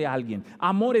beneficio de alguien.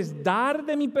 Amor es dar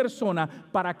de mi persona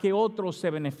para que otro se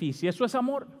beneficie. Eso es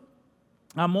amor.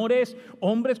 Amor es,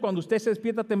 hombres, cuando usted se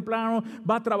despierta temprano,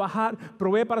 va a trabajar,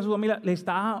 provee para su familia, le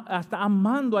está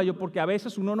amando a ellos, porque a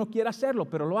veces uno no quiere hacerlo,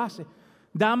 pero lo hace.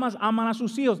 Damas aman a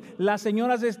sus hijos. Las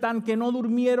señoras están que no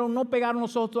durmieron, no pegaron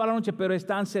los ojos toda la noche, pero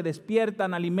se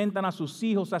despiertan, alimentan a sus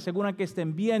hijos, aseguran que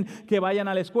estén bien, que vayan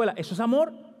a la escuela. Eso es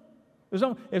amor.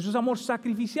 Eso es amor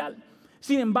sacrificial.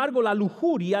 Sin embargo, la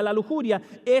lujuria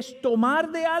es tomar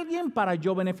de alguien para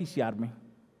yo beneficiarme.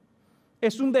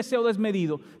 Es un deseo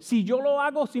desmedido. Si yo lo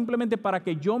hago simplemente para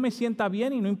que yo me sienta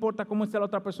bien y no importa cómo esté la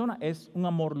otra persona, es un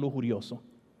amor lujurioso.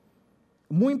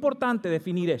 Muy importante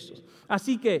definir eso.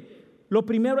 Así que lo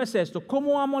primero es esto: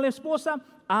 ¿cómo amo a la esposa?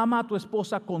 Ama a tu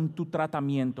esposa con tu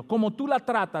tratamiento. Como tú la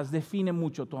tratas define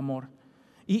mucho tu amor.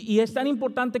 Y es tan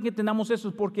importante que entendamos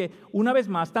eso porque, una vez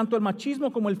más, tanto el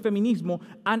machismo como el feminismo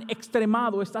han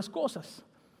extremado estas cosas.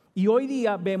 Y hoy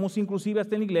día vemos inclusive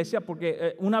hasta en la iglesia,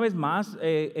 porque una vez más,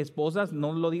 esposas,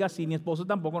 no lo diga así, ni esposo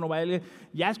tampoco, no vaya a decir,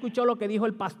 ya escuchó lo que dijo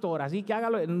el pastor, así que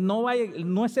hágalo. No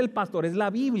es el pastor, es la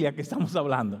Biblia que estamos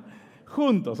hablando.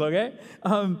 Juntos, ¿ok?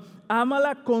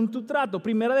 Ámala con tu trato.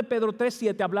 Primera de Pedro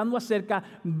 3:7, hablando acerca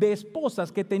de esposas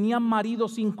que tenían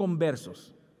maridos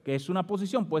inconversos, que es una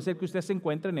posición, puede ser que usted se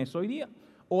encuentre en eso hoy día.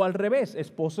 O al revés,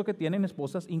 esposos que tienen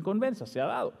esposas inconversas, se ha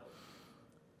dado.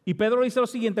 Y Pedro dice lo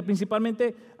siguiente,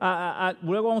 principalmente,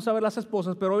 luego vamos a ver las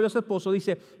esposas, pero hoy los esposos,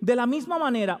 dice, de la misma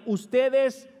manera,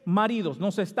 ustedes maridos,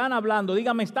 nos están hablando,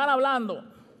 dígame, están hablando.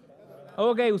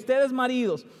 Ok, ustedes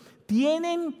maridos,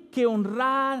 tienen que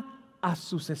honrar a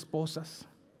sus esposas.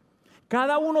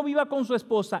 Cada uno viva con su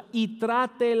esposa y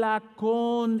trátela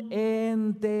con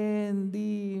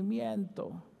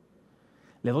entendimiento.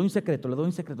 Le doy un secreto.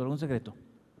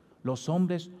 Los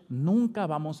hombres nunca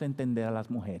vamos a entender a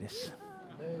las mujeres.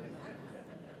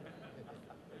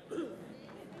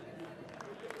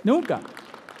 Nunca.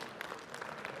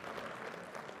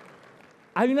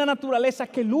 Hay una naturaleza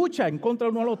que lucha en contra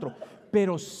de uno al otro,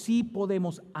 pero sí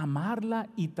podemos amarla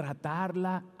y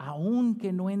tratarla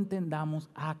aunque no entendamos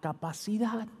a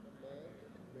capacidad.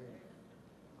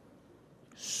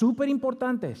 Súper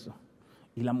importante eso.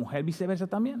 Y la mujer viceversa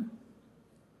también.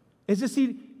 Es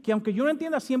decir, que aunque yo no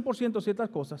entienda 100% ciertas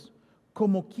cosas,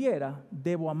 como quiera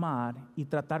debo amar y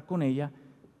tratar con ella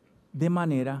de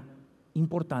manera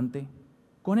importante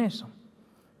con eso.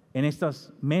 En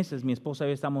estos meses mi esposa y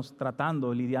yo estamos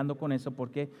lidiando con eso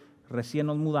porque recién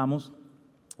nos mudamos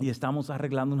y estamos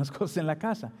arreglando unas cosas en la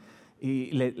casa.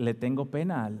 Y le tengo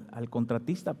pena al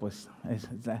contratista, pues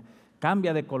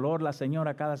cambia de color la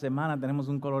señora cada semana, tenemos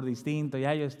un color distinto.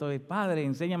 Ya yo estoy, Padre,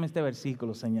 enséñame este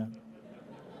versículo, Señor.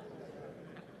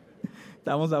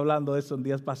 Estamos hablando de eso en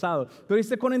días pasados. Pero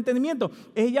dice, con entendimiento,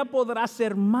 ella podrá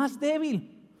ser más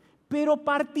débil, pero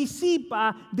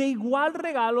participa de igual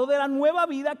regalo de la nueva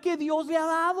vida que Dios le ha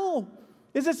dado.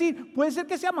 Es decir, puede ser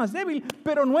que sea más débil,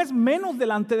 pero no es menos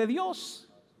delante de Dios.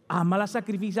 Ámala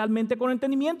sacrificialmente con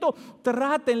entendimiento.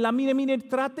 Trátenla, mire,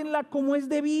 trátenla como es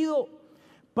debido.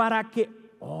 Para que,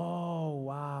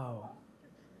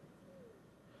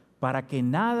 para que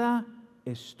nada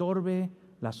estorbe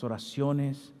las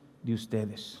oraciones de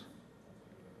ustedes.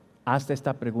 Hazte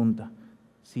esta pregunta.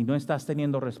 Si no estás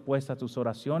teniendo respuesta a tus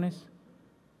oraciones,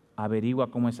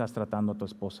 averigua cómo estás tratando a tu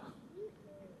esposa.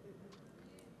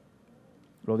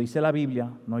 Lo dice la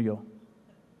Biblia, no yo.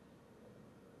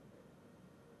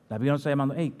 La Biblia nos está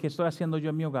llamando, ¿qué estoy haciendo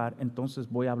yo en mi hogar? Entonces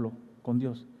voy a hablar con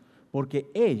Dios. Porque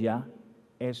ella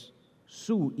es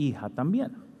su hija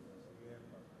también.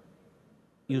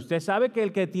 Y usted sabe que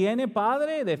el que tiene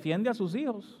padre defiende a sus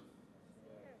hijos.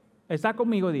 Está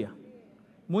conmigo hoy día.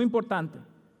 Muy importante.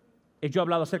 Yo he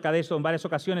hablado acerca de eso en varias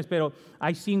ocasiones, pero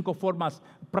hay 5 formas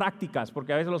prácticas,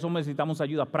 porque a veces los hombres necesitamos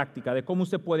ayuda práctica de cómo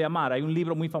usted puede amar. Hay un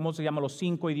libro muy famoso que se llama Los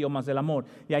 5 idiomas del amor,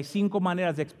 y hay 5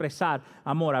 maneras de expresar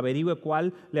amor. Averigüe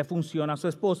cuál le funciona a su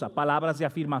esposa. Palabras de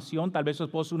afirmación. Tal vez su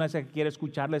esposa una vez que quiere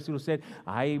escucharle decir a usted,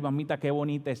 ay mamita, qué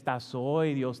bonita estás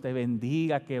hoy, Dios te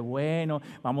bendiga, qué bueno,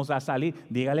 vamos a salir.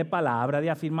 Dígale palabra de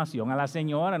afirmación a la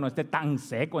señora, no esté tan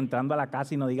seco entrando a la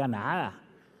casa y no diga nada.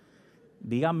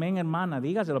 Dígame, hermana,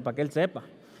 dígaselo para que él sepa.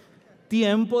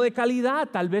 Tiempo de calidad.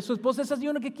 Tal vez su esposa es así,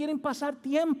 uno que quieren pasar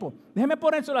tiempo. Déjeme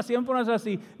ponérselo así,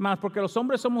 más porque los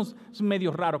hombres somos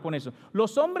medio raros con eso.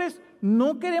 Los hombres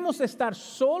no queremos estar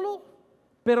solos,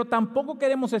 pero tampoco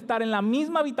queremos estar en la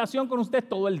misma habitación con usted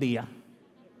todo el día.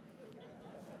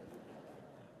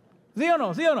 ¿Sí o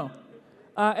no?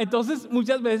 Entonces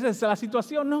muchas veces es la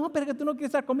situación, no, pero que tú no quieres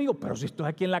estar conmigo. Pero si estoy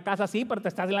aquí en la casa, sí, pero tú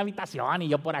estás en la habitación y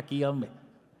yo por aquí, hombre.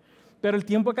 Pero el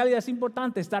tiempo de calidad es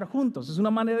importante, estar juntos, es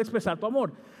una manera de expresar tu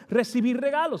amor. Recibir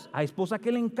regalos, hay esposas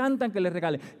que le encantan que le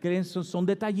regalen, que son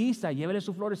detallistas, llévele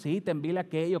su florecita, envíele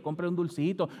aquello, compre un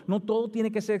dulcito. No todo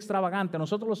tiene que ser extravagante,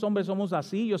 nosotros los hombres somos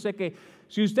así, yo sé que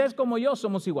si ustedes como yo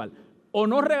somos igual. O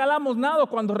no regalamos nada, o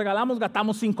cuando regalamos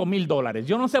gastamos $5,000.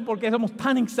 Yo no sé por qué somos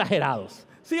tan exagerados,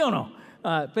 ¿sí o no?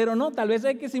 Pero no, tal vez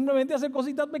hay que simplemente hacer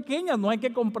cositas pequeñas, no hay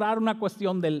que comprar una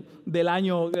cuestión del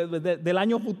año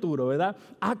futuro, ¿verdad?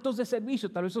 Actos de servicio,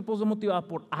 tal vez su esposo es motivado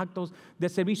por actos de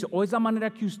servicio, o es la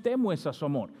manera que usted muestra su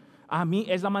amor. A mí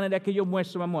es la manera que yo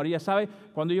muestro mi amor. Ella sabe,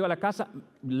 cuando llego a la casa,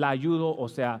 la ayudo, o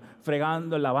sea,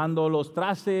 fregando, lavando los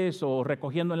trastes o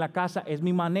recogiendo en la casa. Es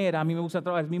mi manera, a mí me gusta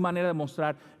trabajar, es mi manera de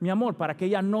mostrar mi amor, para que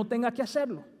ella no tenga que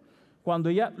hacerlo. Cuando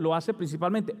ella lo hace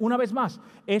principalmente. Una vez más,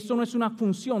 esto no es una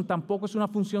función, tampoco es una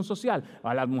función social.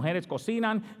 Las mujeres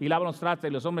cocinan y lavan los trastes,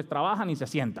 y los hombres trabajan y se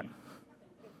sientan.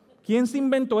 ¿Quién se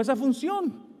inventó esa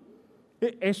función?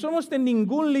 Eso no está en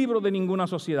ningún libro de ninguna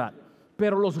sociedad.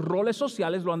 Pero los roles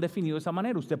sociales lo han definido de esa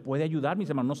manera. Usted puede ayudar, mis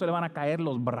hermanos, no se le van a caer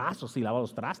los brazos si lava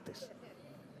los trastes.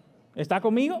 ¿Está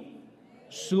conmigo?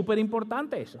 Súper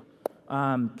importante eso.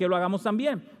 Que lo hagamos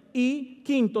también. Y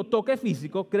quinto, toque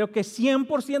físico. Creo que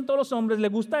 100% de los hombres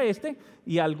les gusta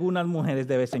y a algunas mujeres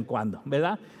de vez en cuando,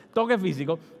 ¿verdad? Toque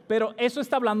físico. Pero eso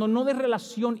está hablando no de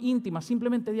relación íntima,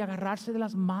 simplemente de agarrarse de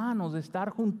las manos, de estar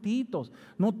juntitos.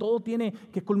 No todo tiene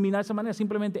que culminar de esa manera,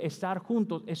 simplemente estar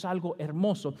juntos es algo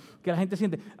hermoso que la gente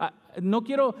siente. No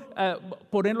quiero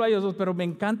ponerlo a ellos dos, pero me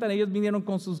encantan. Ellos vinieron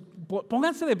con sus...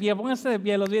 Pónganse de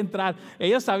pie, los vi entrar.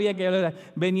 Ellos sabían que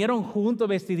vinieron juntos,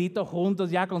 vestiditos juntos,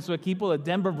 ya con su equipo de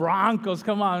Denver Broncos,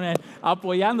 come on, man,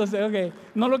 apoyándose. Okay.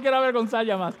 No lo quiero avergonzar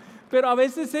ya más. Pero a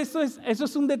veces eso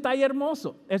es un detalle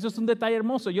hermoso. Eso es un detalle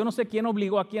hermoso. Yo no sé quién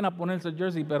obligó a quién a ponerse el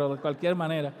jersey, pero de cualquier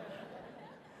manera.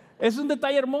 Es un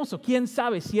detalle hermoso. ¿Quién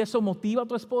sabe si eso motiva a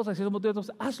tu esposa? Si eso motiva a tu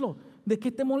esposa, hazlo. ¿De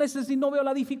qué te molestes si no veo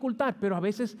la dificultad? Pero a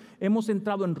veces hemos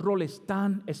entrado en roles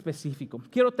tan específicos.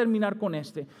 Quiero terminar con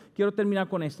este,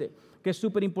 que es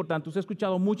súper importante. Usted ha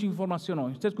escuchado mucha información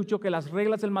hoy. Usted escuchó que las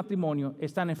reglas del matrimonio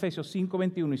están en Efesios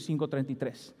 5:21 y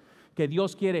 5:33. Que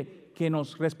Dios quiere que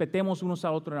nos respetemos unos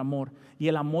a otros en amor, y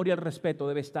el amor y el respeto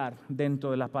debe estar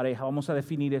dentro de la pareja. Vamos a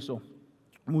definir eso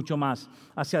mucho más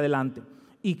hacia adelante.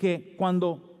 Y que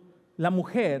cuando la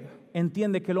mujer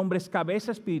entiende que el hombre es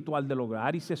cabeza espiritual del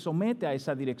hogar y se somete a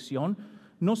esa dirección,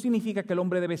 no significa que el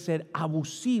hombre debe ser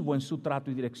abusivo en su trato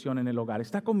y dirección en el hogar.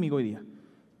 ¿Está conmigo hoy día?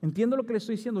 Entiendo lo que le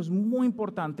estoy diciendo, es muy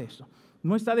importante eso.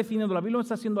 No está definiendo, la Biblia no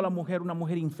está haciendo a la mujer una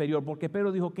mujer inferior, porque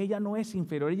Pedro dijo que ella no es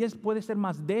inferior. Ella puede ser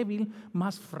más débil,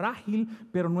 más frágil,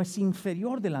 pero no es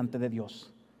inferior delante de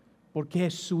Dios, porque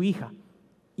es su hija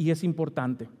y es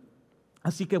importante.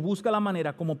 Así que busca la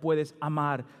manera como puedes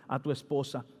amar a tu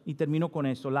esposa. Y termino con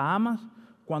esto. La amas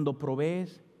cuando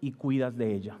provees y cuidas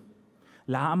de ella.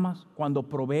 La amas cuando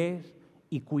provees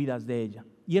y cuidas de ella.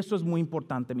 Y esto es muy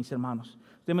importante, mis hermanos.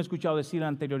 Usted me ha escuchado decir en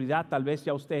anterioridad, tal vez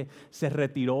ya usted se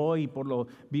retiró y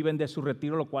viven de su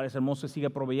retiro, lo cual es hermoso,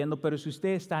 sigue proveyendo. Pero si usted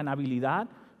está en habilidad,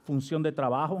 función de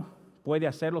trabajo, puede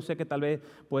hacerlo. Sé que tal vez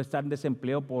puede estar en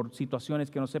desempleo por situaciones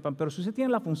que no sepan, pero si usted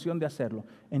tiene la función de hacerlo,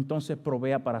 entonces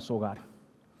provea para su hogar.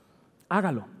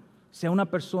 Hágalo. Sea una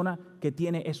persona que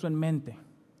tiene eso en mente.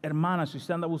 Hermana, si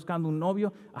usted anda buscando un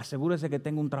novio, asegúrese que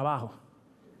tenga un trabajo.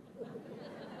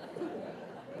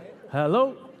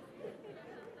 Hello.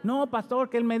 No, pastor,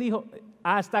 que él me dijo,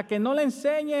 hasta que no le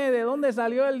enseñe de dónde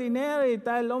salió el dinero y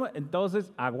tal,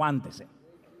 entonces aguántese.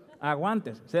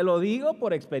 Se lo digo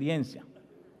por experiencia.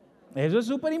 Eso es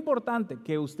súper importante,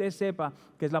 que usted sepa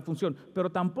que es la función, pero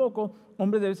tampoco,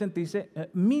 hombre, debe sentirse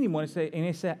mínimo en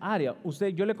esa área.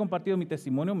 Yo le he compartido mi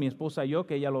testimonio, mi esposa y yo,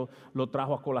 que ella lo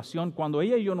trajo a colación. Cuando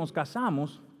ella y yo nos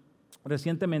casamos,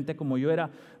 recientemente, como yo era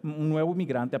un nuevo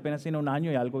inmigrante, apenas tenía un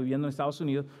año y algo viviendo en Estados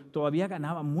Unidos, todavía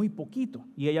ganaba muy poquito,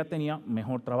 y ella tenía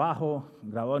mejor trabajo,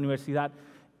 graduada de universidad,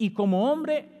 y como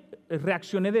hombre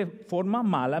reaccioné de forma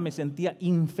mala, me sentía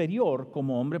inferior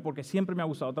como hombre, porque siempre me ha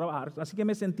gustado trabajar, así que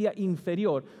me sentía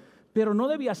inferior, pero no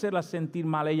debía hacerla sentir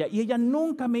mal a ella, y ella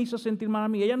nunca me hizo sentir mal a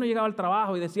mí. Ella no llegaba al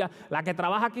trabajo y decía, la que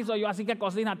trabaja aquí soy yo, así que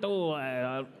cocina tú,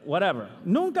 whatever.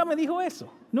 Nunca me dijo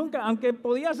eso, nunca, aunque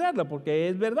podía hacerlo, porque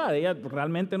es verdad, ella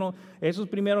realmente no, esos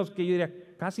primeros, que yo diría,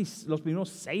 casi los primeros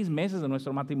 6 meses de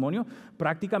nuestro matrimonio,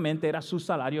 prácticamente era su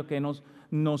salario que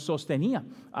nos sostenía.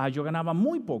 Yo ganaba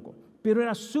muy poco, pero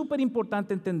era súper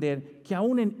importante entender que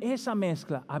aún en esa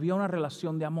mezcla había una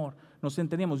relación de amor. Nos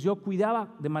entendíamos, yo cuidaba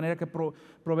de manera que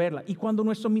proveerla. Y cuando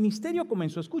nuestro ministerio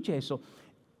comenzó, escuche eso,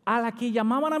 a la que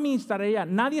llamaban a ministrar ella,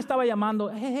 nadie estaba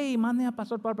llamando, hey, mande a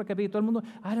pastor Pablo porque todo el mundo,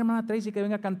 hermana Tracy que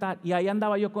venga a cantar. Y ahí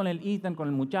andaba yo con el Ethan, con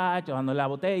el muchacho, dando la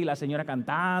botella y la señora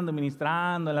cantando,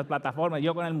 ministrando en las plataformas,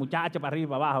 yo con el muchacho para arriba y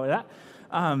para abajo, ¿verdad?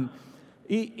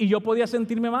 Y yo podía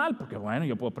sentirme mal, porque bueno,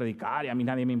 yo puedo predicar y a mí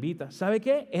nadie me invita. ¿Sabe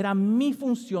qué? Era mi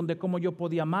función de cómo yo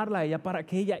podía amarla a ella para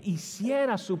que ella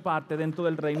hiciera su parte dentro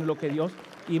del reino y lo que Dios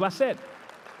iba a hacer.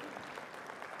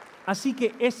 Así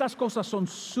que esas cosas son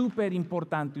súper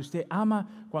importantes. Usted ama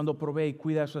cuando provee y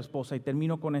cuida a su esposa. Y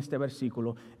termino con este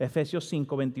versículo. Efesios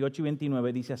 5, 28 y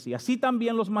 29 dice así. Así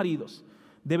también los maridos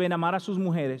deben amar a sus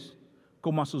mujeres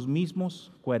como a sus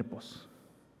mismos cuerpos.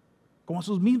 Como a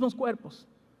sus mismos cuerpos.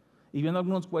 Y viendo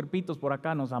algunos cuerpitos por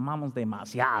acá, nos amamos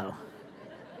demasiado.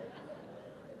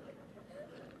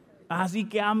 Así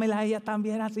que ámela a ella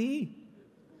también así.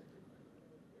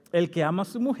 El que ama a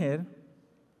su mujer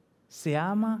se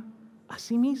ama a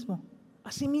sí mismo.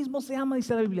 A sí mismo se ama,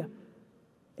 dice la Biblia.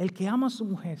 El que ama a su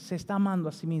mujer se está amando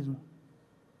a sí mismo.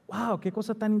 Wow, qué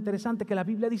cosa tan interesante que la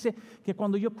Biblia dice que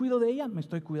cuando yo cuido de ella, me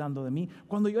estoy cuidando de mí.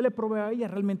 Cuando yo le proveo a ella,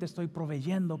 realmente estoy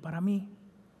proveyendo para mí.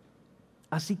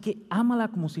 Así que ámala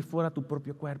como si fuera tu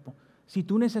propio cuerpo. Si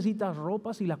tú necesitas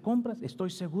ropa, si la compras, estoy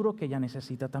seguro que ella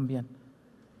necesita también.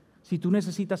 Si tú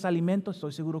necesitas alimento,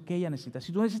 estoy seguro que ella necesita.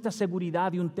 Si tú necesitas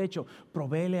seguridad y un techo,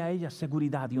 provéele a ella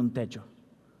seguridad y un techo.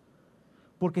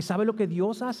 Porque ¿sabe lo que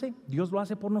Dios hace? Dios lo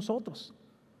hace por nosotros.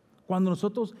 Cuando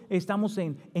nosotros estamos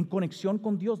en conexión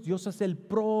con Dios, Dios es el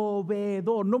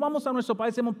proveedor. No vamos a nuestro padre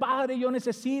y decimos, Padre, yo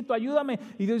necesito, ayúdame.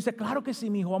 Y Dios dice, claro que sí,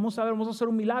 mi hijo, vamos a ver, vamos a hacer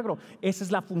un milagro. Esa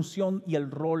es la función y el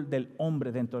rol del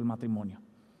hombre dentro del matrimonio.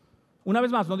 Una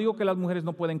vez más, no digo que las mujeres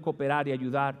no pueden cooperar y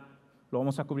ayudar, lo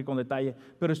vamos a cubrir con detalle,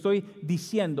 pero estoy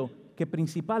diciendo que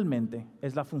principalmente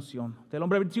es la función del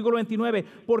hombre. Versículo 29,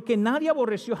 porque nadie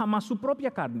aborreció jamás su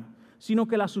propia carne, sino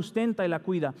que la sustenta y la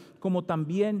cuida, como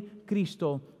también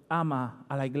Cristo ama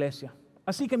a la iglesia.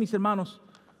 Así que mis hermanos,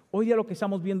 hoy día lo que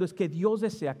estamos viendo es que Dios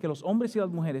desea que los hombres y las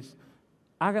mujeres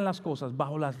hagan las cosas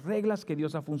bajo las reglas que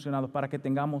Dios ha funcionado para que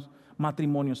tengamos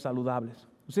matrimonios saludables.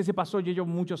 Usted se pasó, yo llevo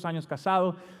muchos años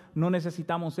casado, no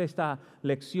necesitamos esta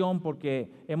lección porque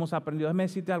hemos aprendido. Déjame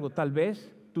decirte algo, tal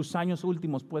vez tus años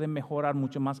últimos pueden mejorar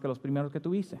mucho más que los primeros que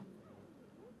tuviste,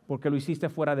 porque lo hiciste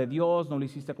fuera de Dios, no lo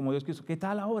hiciste como Dios quiso. ¿Qué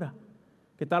tal ahora?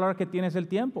 ¿Qué tal ahora que tienes el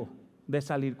tiempo de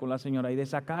salir con la señora y de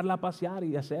sacarla a pasear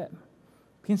y de hacer?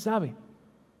 ¿Quién sabe?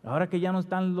 Ahora que ya no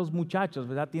están los muchachos,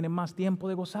 ¿verdad? Tienen más tiempo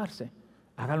de gozarse.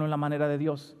 Háganlo en la manera de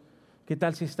Dios. ¿Qué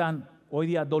tal si están hoy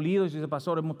día dolidos y dice,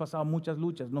 pastor, hemos pasado muchas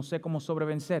luchas, no sé cómo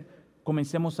sobrevencer?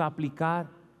 Comencemos a aplicar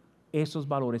esos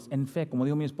valores en fe. Como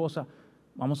dijo mi esposa,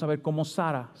 vamos a ver cómo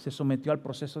Sara se sometió al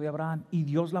proceso de Abraham y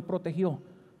Dios la protegió.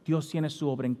 Dios tiene su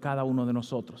obra en cada uno de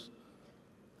nosotros.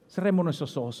 Cerremos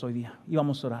nuestros ojos hoy día y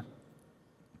vamos a orar.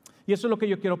 Y eso es lo que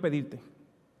yo quiero pedirte.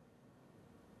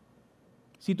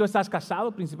 Si tú estás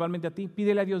casado, principalmente a ti,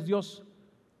 pídele a Dios, Dios,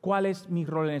 ¿cuál es mi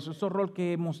rol en eso? Ese rol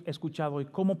que hemos escuchado hoy,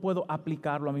 ¿cómo puedo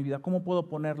aplicarlo a mi vida? ¿Cómo puedo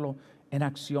ponerlo en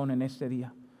acción en este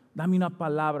día? Dame una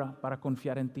palabra para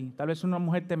confiar en ti. Tal vez una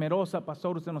mujer temerosa,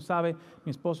 pastor, usted no sabe, mi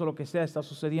esposo, lo que sea está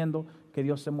sucediendo, que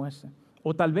Dios se muestre.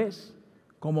 O tal vez,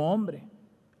 como hombre,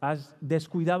 has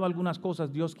descuidado algunas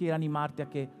cosas, Dios quiere animarte a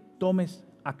que tomes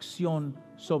acción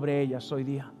sobre ellas hoy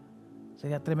día.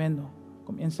 Sería tremendo.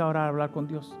 Comienza a orar, a hablar con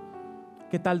Dios.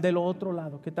 ¿Qué tal del otro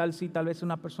lado? ¿Qué tal si tal vez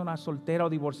una persona soltera o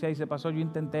divorciada y se pasó, yo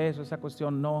intenté eso, esa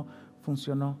cuestión no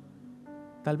funcionó?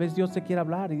 Tal vez Dios te quiera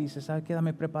hablar y dice, ¿sabes qué?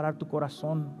 Dame preparar tu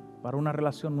corazón para una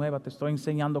relación nueva. Te estoy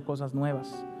enseñando cosas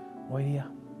nuevas hoy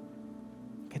día.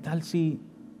 ¿Qué tal si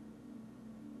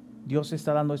Dios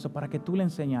está dando eso para que tú le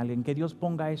enseñes a alguien? Que Dios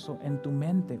ponga eso en tu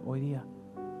mente hoy día.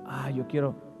 Yo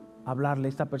quiero hablarle,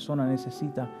 esta persona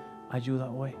necesita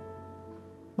ayuda hoy.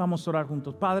 Vamos a orar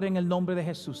juntos. Padre, en el nombre de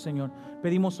Jesús, Señor,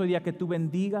 pedimos hoy día que tú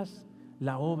bendigas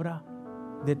la obra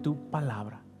de tu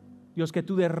palabra. Dios, que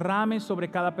tú derrames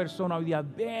sobre cada persona hoy día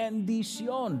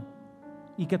bendición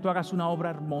y que tú hagas una obra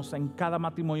hermosa en cada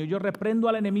matrimonio. Yo reprendo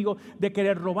al enemigo de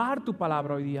querer robar tu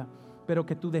palabra hoy día, pero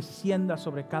que tú desciendas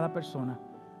sobre cada persona.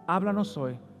 Háblanos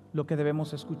hoy lo que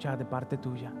debemos escuchar de parte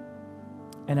tuya.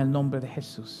 En el nombre de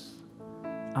Jesús.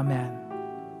 Amén.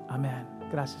 Amén.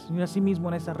 Gracias, Señor. Así mismo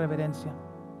en esa reverencia,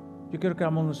 yo quiero que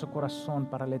abramos nuestro corazón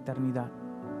para la eternidad.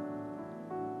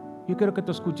 Yo quiero que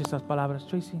tú escuches estas palabras.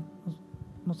 Tracy,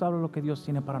 nos habla lo que Dios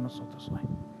tiene para nosotros hoy.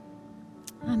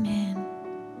 Amén.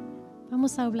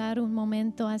 Vamos a hablar un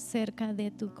momento acerca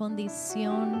de tu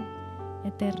condición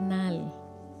eterna.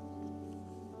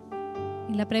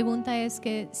 Y la pregunta es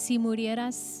que si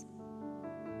murieras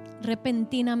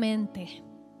repentinamente,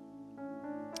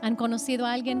 ¿han conocido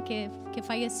a alguien que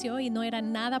falleció y no era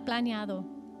nada planeado?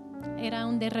 era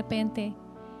un de repente.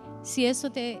 Si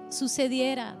eso te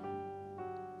sucediera,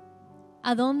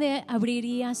 ¿a dónde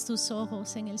abrirías tus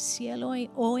ojos? ¿En el cielo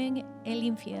o en el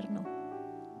infierno?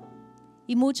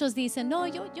 Y muchos dicen, no,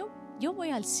 yo voy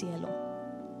al cielo.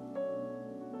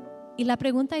 Y la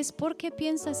pregunta es, ¿por qué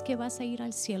piensas que vas a ir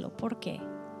al cielo? ¿Por qué?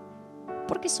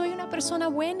 Porque soy una persona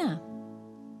buena.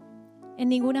 En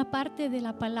ninguna parte de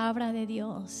la palabra de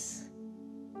Dios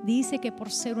dice que por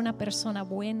ser una persona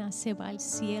buena se va al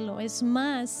cielo. Es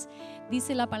más,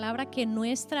 dice la palabra que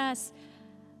nuestros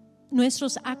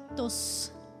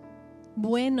actos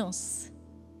buenos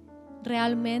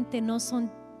realmente no son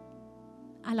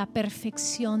a la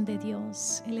perfección de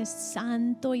Dios. Él es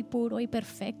santo y puro y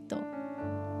perfecto.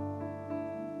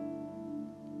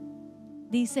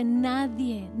 Dice,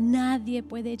 nadie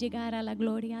puede llegar a la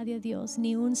gloria de Dios,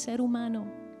 ni un ser humano,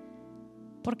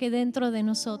 porque dentro de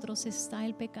nosotros está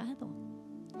el pecado.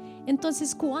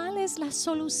 Entonces, ¿cuál es la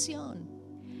solución?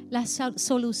 La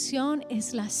solución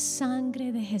es la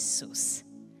sangre de Jesús.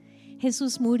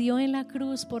 Jesús murió en la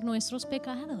cruz por nuestros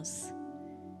pecados.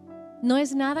 No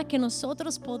es nada que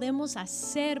nosotros podemos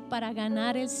hacer para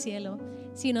ganar el cielo,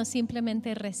 sino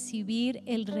simplemente recibir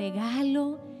el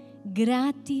regalo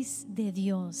gratis de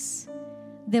Dios,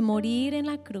 de morir en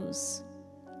la cruz,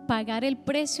 pagar el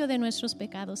precio de nuestros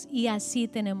pecados, y así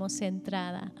tenemos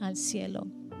entrada al cielo.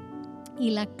 Y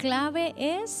la clave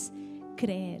es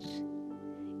creer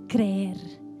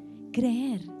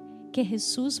que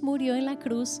Jesús murió en la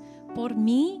cruz por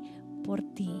mí, por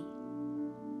ti,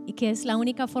 y que es la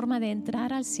única forma de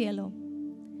entrar al cielo.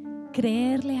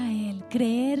 Creerle a Él,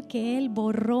 creer que Él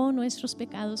borró nuestros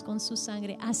pecados con su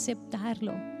sangre,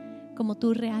 aceptarlo como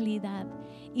tu realidad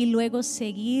y luego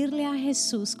seguirle a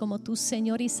Jesús como tu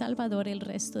Señor y Salvador el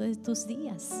resto de tus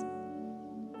días.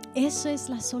 Eso es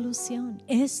la solución.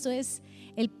 Esto es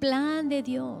el plan de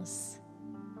Dios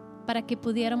para que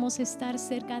pudiéramos estar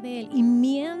cerca de Él. Y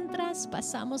mientras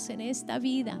pasamos en esta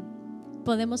vida,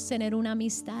 podemos tener una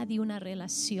amistad y una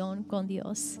relación con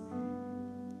Dios.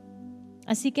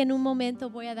 Así que en un momento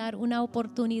voy a dar una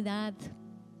oportunidad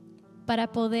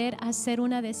para poder hacer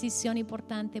una decisión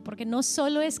importante, porque no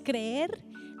solo es creer,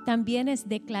 también es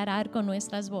declarar con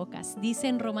nuestras bocas. Dice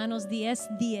en Romanos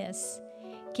 10:10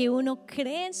 que uno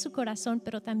cree en su corazón,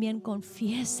 pero también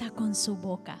confiesa con su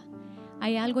boca.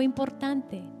 Hay algo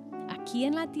importante aquí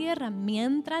en la tierra,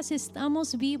 mientras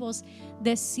estamos vivos,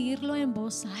 decirlo en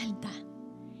voz alta.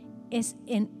 Es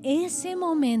en ese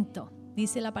momento,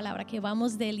 dice la palabra, que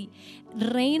vamos del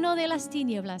reino de las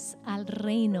tinieblas al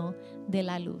reino de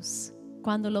la luz,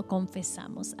 cuando lo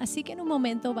confesamos. Así que en un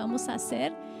momento vamos a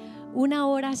hacer una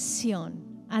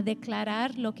oración, a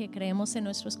declarar lo que creemos en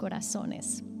nuestros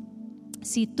corazones.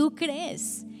 Si tú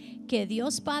crees que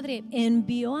Dios Padre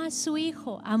envió a su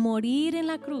Hijo a morir en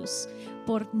la cruz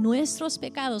por nuestros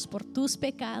pecados, por tus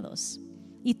pecados,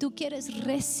 y tú quieres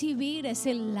recibir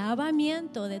ese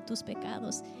lavamiento de tus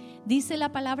pecados, dice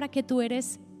la palabra que tú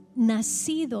eres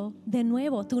nacido de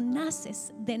nuevo, tú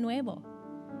naces de nuevo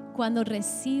cuando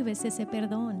recibes ese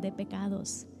perdón de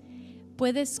pecados.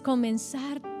 Puedes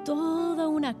comenzar todo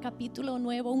un capítulo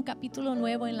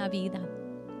nuevo en la vida.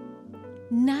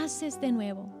 Naces de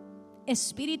nuevo.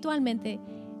 Espiritualmente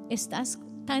estás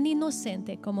tan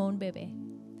inocente como un bebé.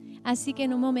 Así que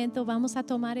en un momento vamos a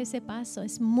tomar ese paso.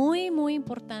 Es muy, muy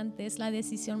importante. Es la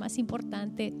decisión más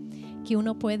importante que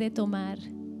uno puede tomar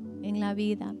en la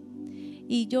vida.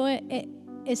 Y yo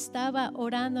estaba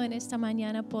orando en esta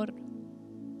mañana por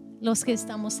los que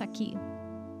estamos aquí.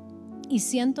 Y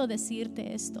siento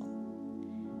decirte esto.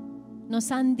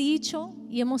 Nos han dicho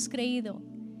y hemos creído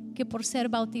que por ser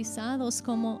bautizados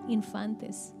como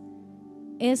infantes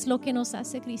es lo que nos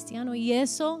hace cristianos, y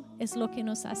eso es lo que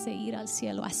nos hace ir al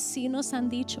cielo. Así nos han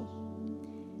dicho.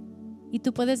 Y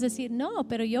tú puedes decir, no,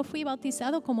 pero yo fui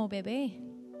bautizado como bebé.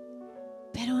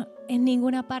 Pero en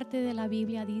ninguna parte de la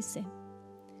Biblia dice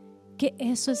que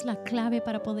eso es la clave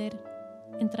para poder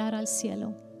entrar al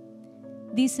cielo.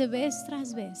 Dice vez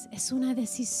tras vez, es una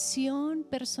decisión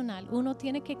personal. Uno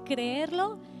tiene que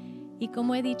creerlo y,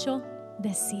 como he dicho,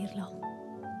 decirlo.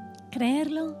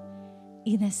 Creerlo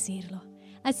y decirlo.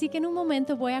 Así que en un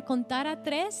momento voy a contar a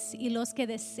 3, y los que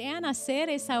desean hacer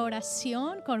esa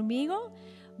oración conmigo,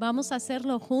 vamos a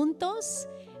hacerlo juntos.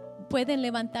 Pueden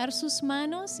levantar sus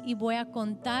manos y voy a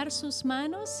contar sus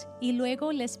manos, y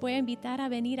luego les voy a invitar a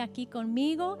venir aquí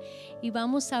conmigo y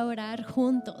vamos a orar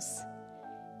juntos.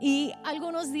 Y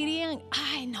algunos dirían,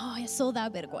 ay no, eso da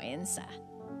vergüenza.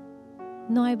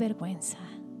 No hay vergüenza,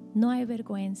 no hay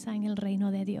vergüenza en el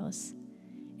reino de Dios.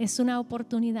 Es una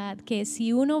oportunidad que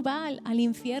si uno va al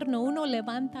infierno, uno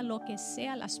levanta lo que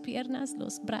sea, las piernas,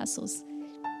 los brazos.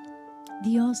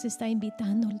 Dios está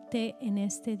invitándote en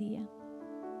este día.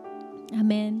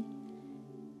 Amén.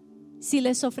 Si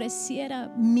les ofreciera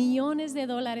millones de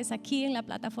dólares aquí en la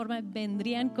plataforma,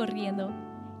 vendrían corriendo.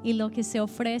 Y lo que se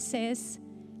ofrece es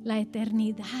la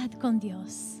eternidad con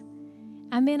Dios.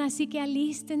 Amén. Así que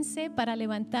alístense para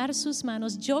levantar sus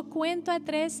manos. Yo cuento a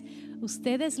 3.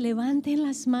 Ustedes levanten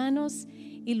las manos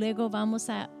y luego vamos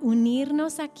a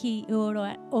unirnos aquí y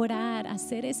orar,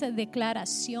 hacer esa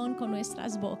declaración con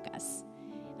nuestras bocas.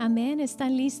 Amén.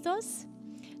 ¿Están listos?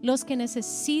 Los que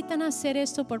necesitan hacer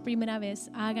esto por primera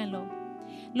vez, háganlo.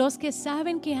 Los que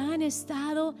saben que han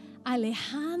estado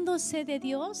alejándose de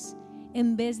Dios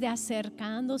en vez de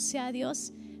acercándose a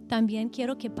Dios, también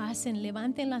quiero que pasen,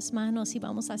 levanten las manos y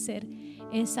vamos a hacer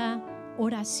esa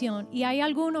oración. Y hay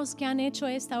algunos que han hecho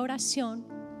esta oración,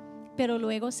 pero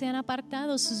luego se han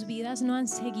apartado, sus vidas no han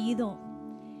seguido.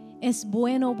 Es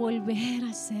bueno volver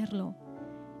a hacerlo.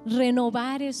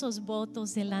 Renovar esos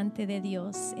votos delante de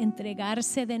Dios,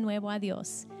 entregarse de nuevo a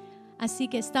Dios. Así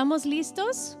que ¿estamos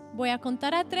listos? Voy a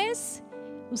contar a 3.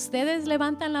 Ustedes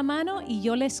levantan la mano y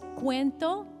yo les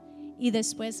cuento y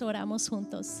después oramos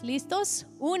juntos. ¿Listos?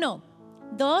 1,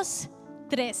 2,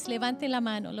 3. Levanten la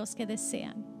mano los que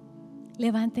desean.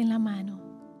 Levanten la mano.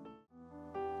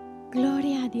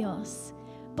 Gloria a Dios.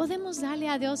 Podemos darle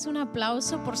a Dios un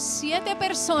aplauso por 7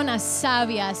 personas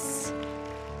sabias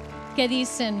que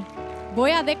dicen: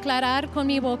 voy a declarar con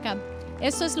mi boca.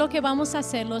 Eso es lo que vamos a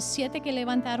hacer. Los 7 que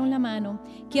levantaron la mano,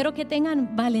 quiero que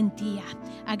tengan valentía.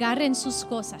 Agarren sus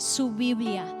cosas, su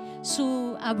Biblia,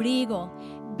 su abrigo.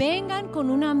 Vengan con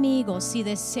un amigo si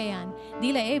desean.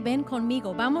 Dile: ven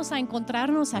conmigo. Vamos a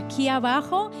encontrarnos aquí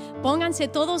abajo. Pónganse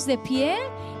todos de pie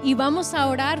y vamos a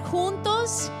orar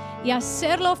juntos y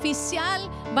hacerlo oficial.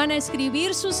 Van a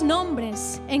escribir sus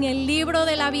nombres en el libro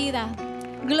de la vida.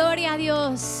 Gloria a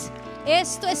Dios.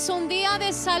 Esto es un día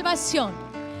de salvación.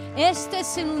 Este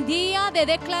es un día de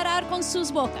declarar con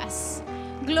sus bocas.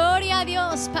 Gloria a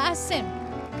Dios. Pasen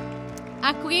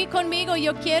aquí conmigo.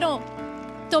 Yo quiero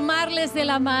tomarles de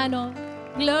la mano.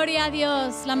 Gloria a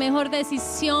Dios. La mejor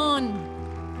decisión.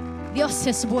 Dios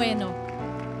es bueno.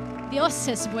 Dios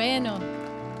es bueno.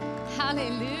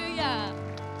 Aleluya.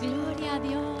 Gloria a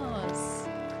Dios.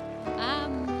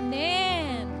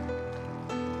 Amén.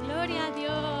 Gloria a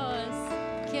Dios.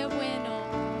 Qué bueno,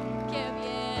 qué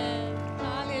bien.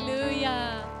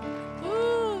 Aleluya.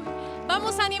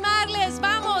 Vamos a animarles,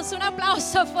 vamos, un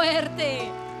aplauso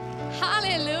fuerte.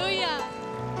 Aleluya,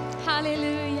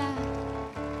 aleluya.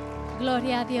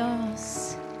 Gloria a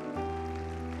Dios.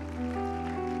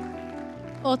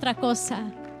 Otra cosa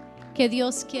que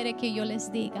Dios quiere que yo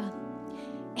les diga: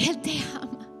 Él te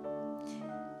ama,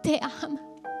 te ama.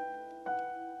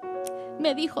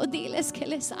 Me dijo: diles que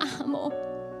les amo.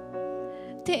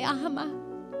 Te ama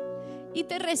y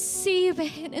te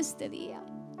recibe en este día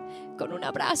con un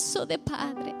abrazo de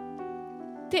Padre.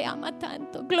 Te ama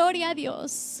tanto. Gloria a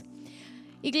Dios.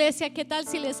 Iglesia, ¿qué tal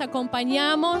si les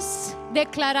acompañamos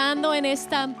declarando en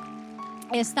esta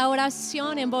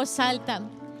oración en voz alta?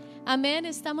 Amén.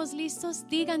 ¿Estamos listos?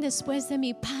 Digan después de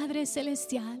mí: Padre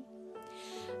Celestial,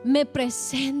 me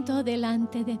presento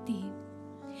delante de ti.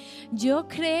 Yo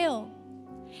creo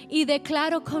y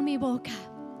declaro con mi boca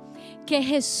que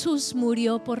Jesús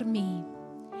murió por mí,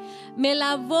 me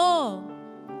lavó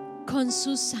con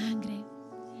su sangre,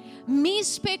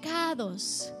 mis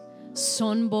pecados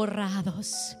son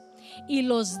borrados y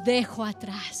los dejo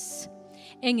atrás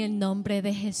en el nombre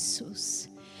de Jesús.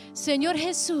 Señor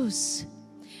Jesús,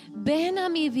 ven a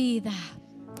mi vida,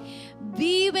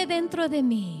 vive dentro de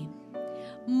mí,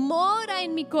 mora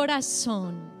en mi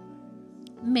corazón,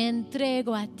 me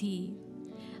entrego a ti.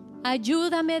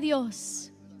 Ayúdame, Dios,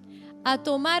 a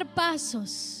tomar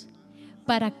pasos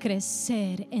para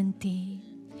crecer en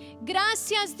ti.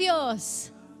 Gracias,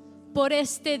 Dios, por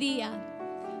este día,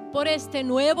 por este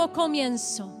nuevo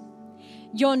comienzo.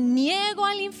 Yo niego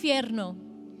al infierno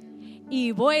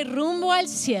y voy rumbo al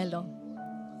cielo.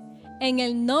 En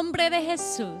el nombre de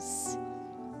Jesús.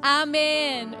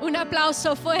 Amén. Un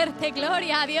aplauso fuerte.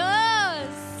 Gloria a Dios.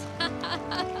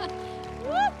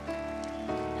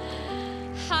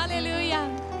 Aleluya.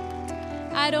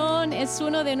 Aarón es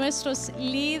uno de nuestros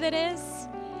líderes.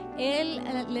 Él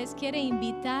les quiere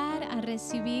invitar a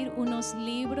recibir unos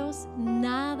libros.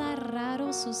 Nada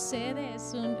raro sucede.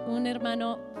 Es un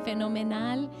hermano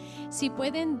fenomenal. Si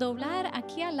pueden doblar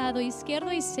aquí al lado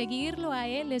izquierdo y seguirlo a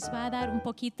él, les va a dar un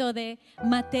poquito de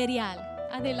material.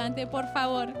 Adelante, por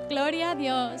favor. Gloria a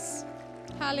Dios.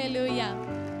 Aleluya.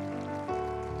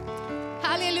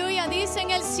 Aleluya. Dice: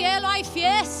 en el cielo hay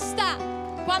fiesta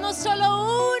cuando solo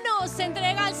uno se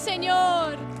entrega al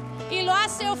Señor y lo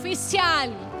hace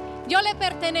oficial. Yo le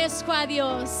pertenezco a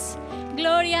Dios.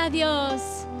 Gloria a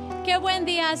Dios. Qué buen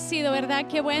día ha sido, ¿verdad?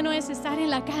 Qué bueno es estar en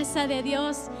la casa de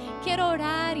Dios. Quiero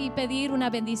orar y pedir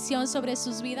una bendición sobre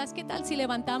sus vidas. ¿Qué tal si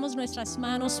levantamos nuestras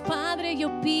manos? Padre,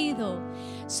 yo pido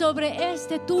sobre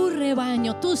tu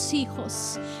rebaño, tus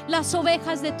hijos, las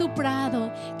ovejas de tu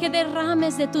prado, que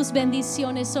derrames de tus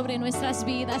bendiciones sobre nuestras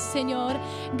vidas, Señor.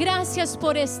 Gracias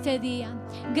por este día.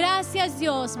 Gracias,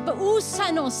 Dios.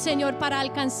 Úsanos, Señor, para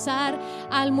alcanzar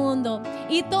al mundo.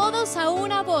 Y todos a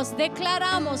una voz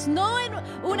declaramos, no en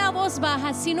una voz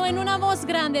baja, sino en una voz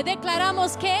grande,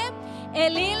 declaramos que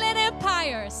el Inland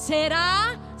Empire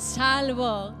será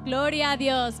salvo. Gloria a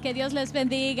Dios. Que Dios les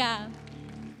bendiga.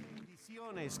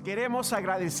 Queremos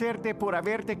agradecerte por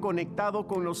haberte conectado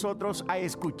con nosotros a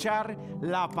escuchar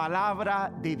la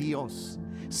palabra de Dios.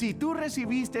 Si tú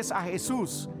recibiste a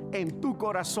Jesús en tu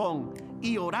corazón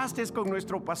y oraste con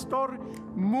nuestro pastor,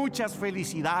 muchas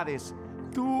felicidades.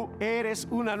 Tú eres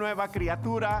una nueva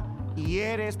criatura y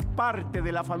eres parte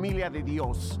de la familia de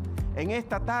Dios. En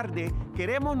esta tarde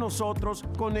queremos nosotros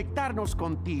conectarnos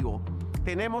contigo.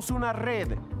 Tenemos una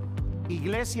red,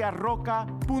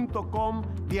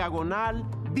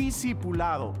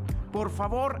 iglesiarroca.com/discipulado. Por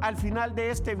favor, al final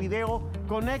de este video,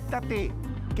 conéctate.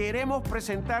 Queremos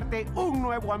presentarte un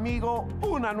nuevo amigo,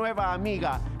 una nueva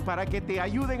amiga, para que te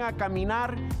ayuden a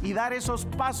caminar y dar esos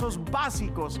pasos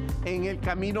básicos en el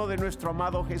camino de nuestro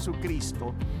amado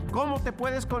Jesucristo. ¿Cómo te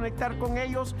puedes conectar con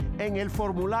ellos? En el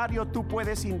formulario tú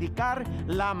puedes indicar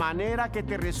la manera que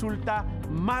te resulta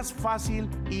más fácil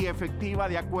y efectiva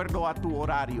de acuerdo a tu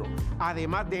horario.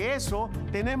 Además de eso,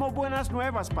 tenemos buenas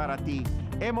nuevas para ti.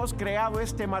 Hemos creado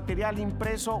este material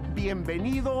impreso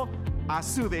Bienvenido a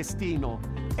su destino.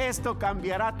 Esto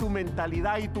cambiará tu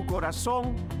mentalidad y tu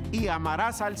corazón y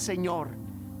amarás al Señor.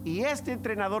 Y este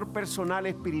entrenador personal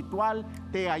espiritual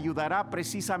te ayudará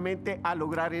precisamente a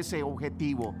lograr ese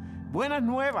objetivo. Buenas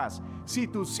nuevas, si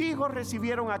tus hijos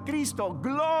recibieron a Cristo,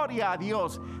 gloria a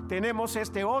Dios. Tenemos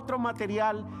este otro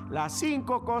material, las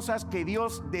 5 cosas que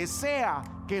Dios desea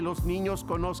que los niños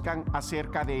conozcan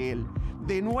acerca de Él.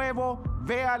 De nuevo,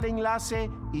 ve al enlace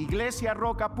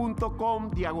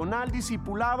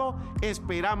iglesiarroca.com/discipulado.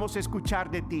 Esperamos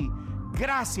escuchar de ti.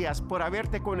 Gracias por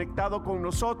haberte conectado con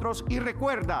nosotros y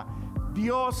recuerda,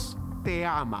 Dios te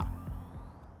ama.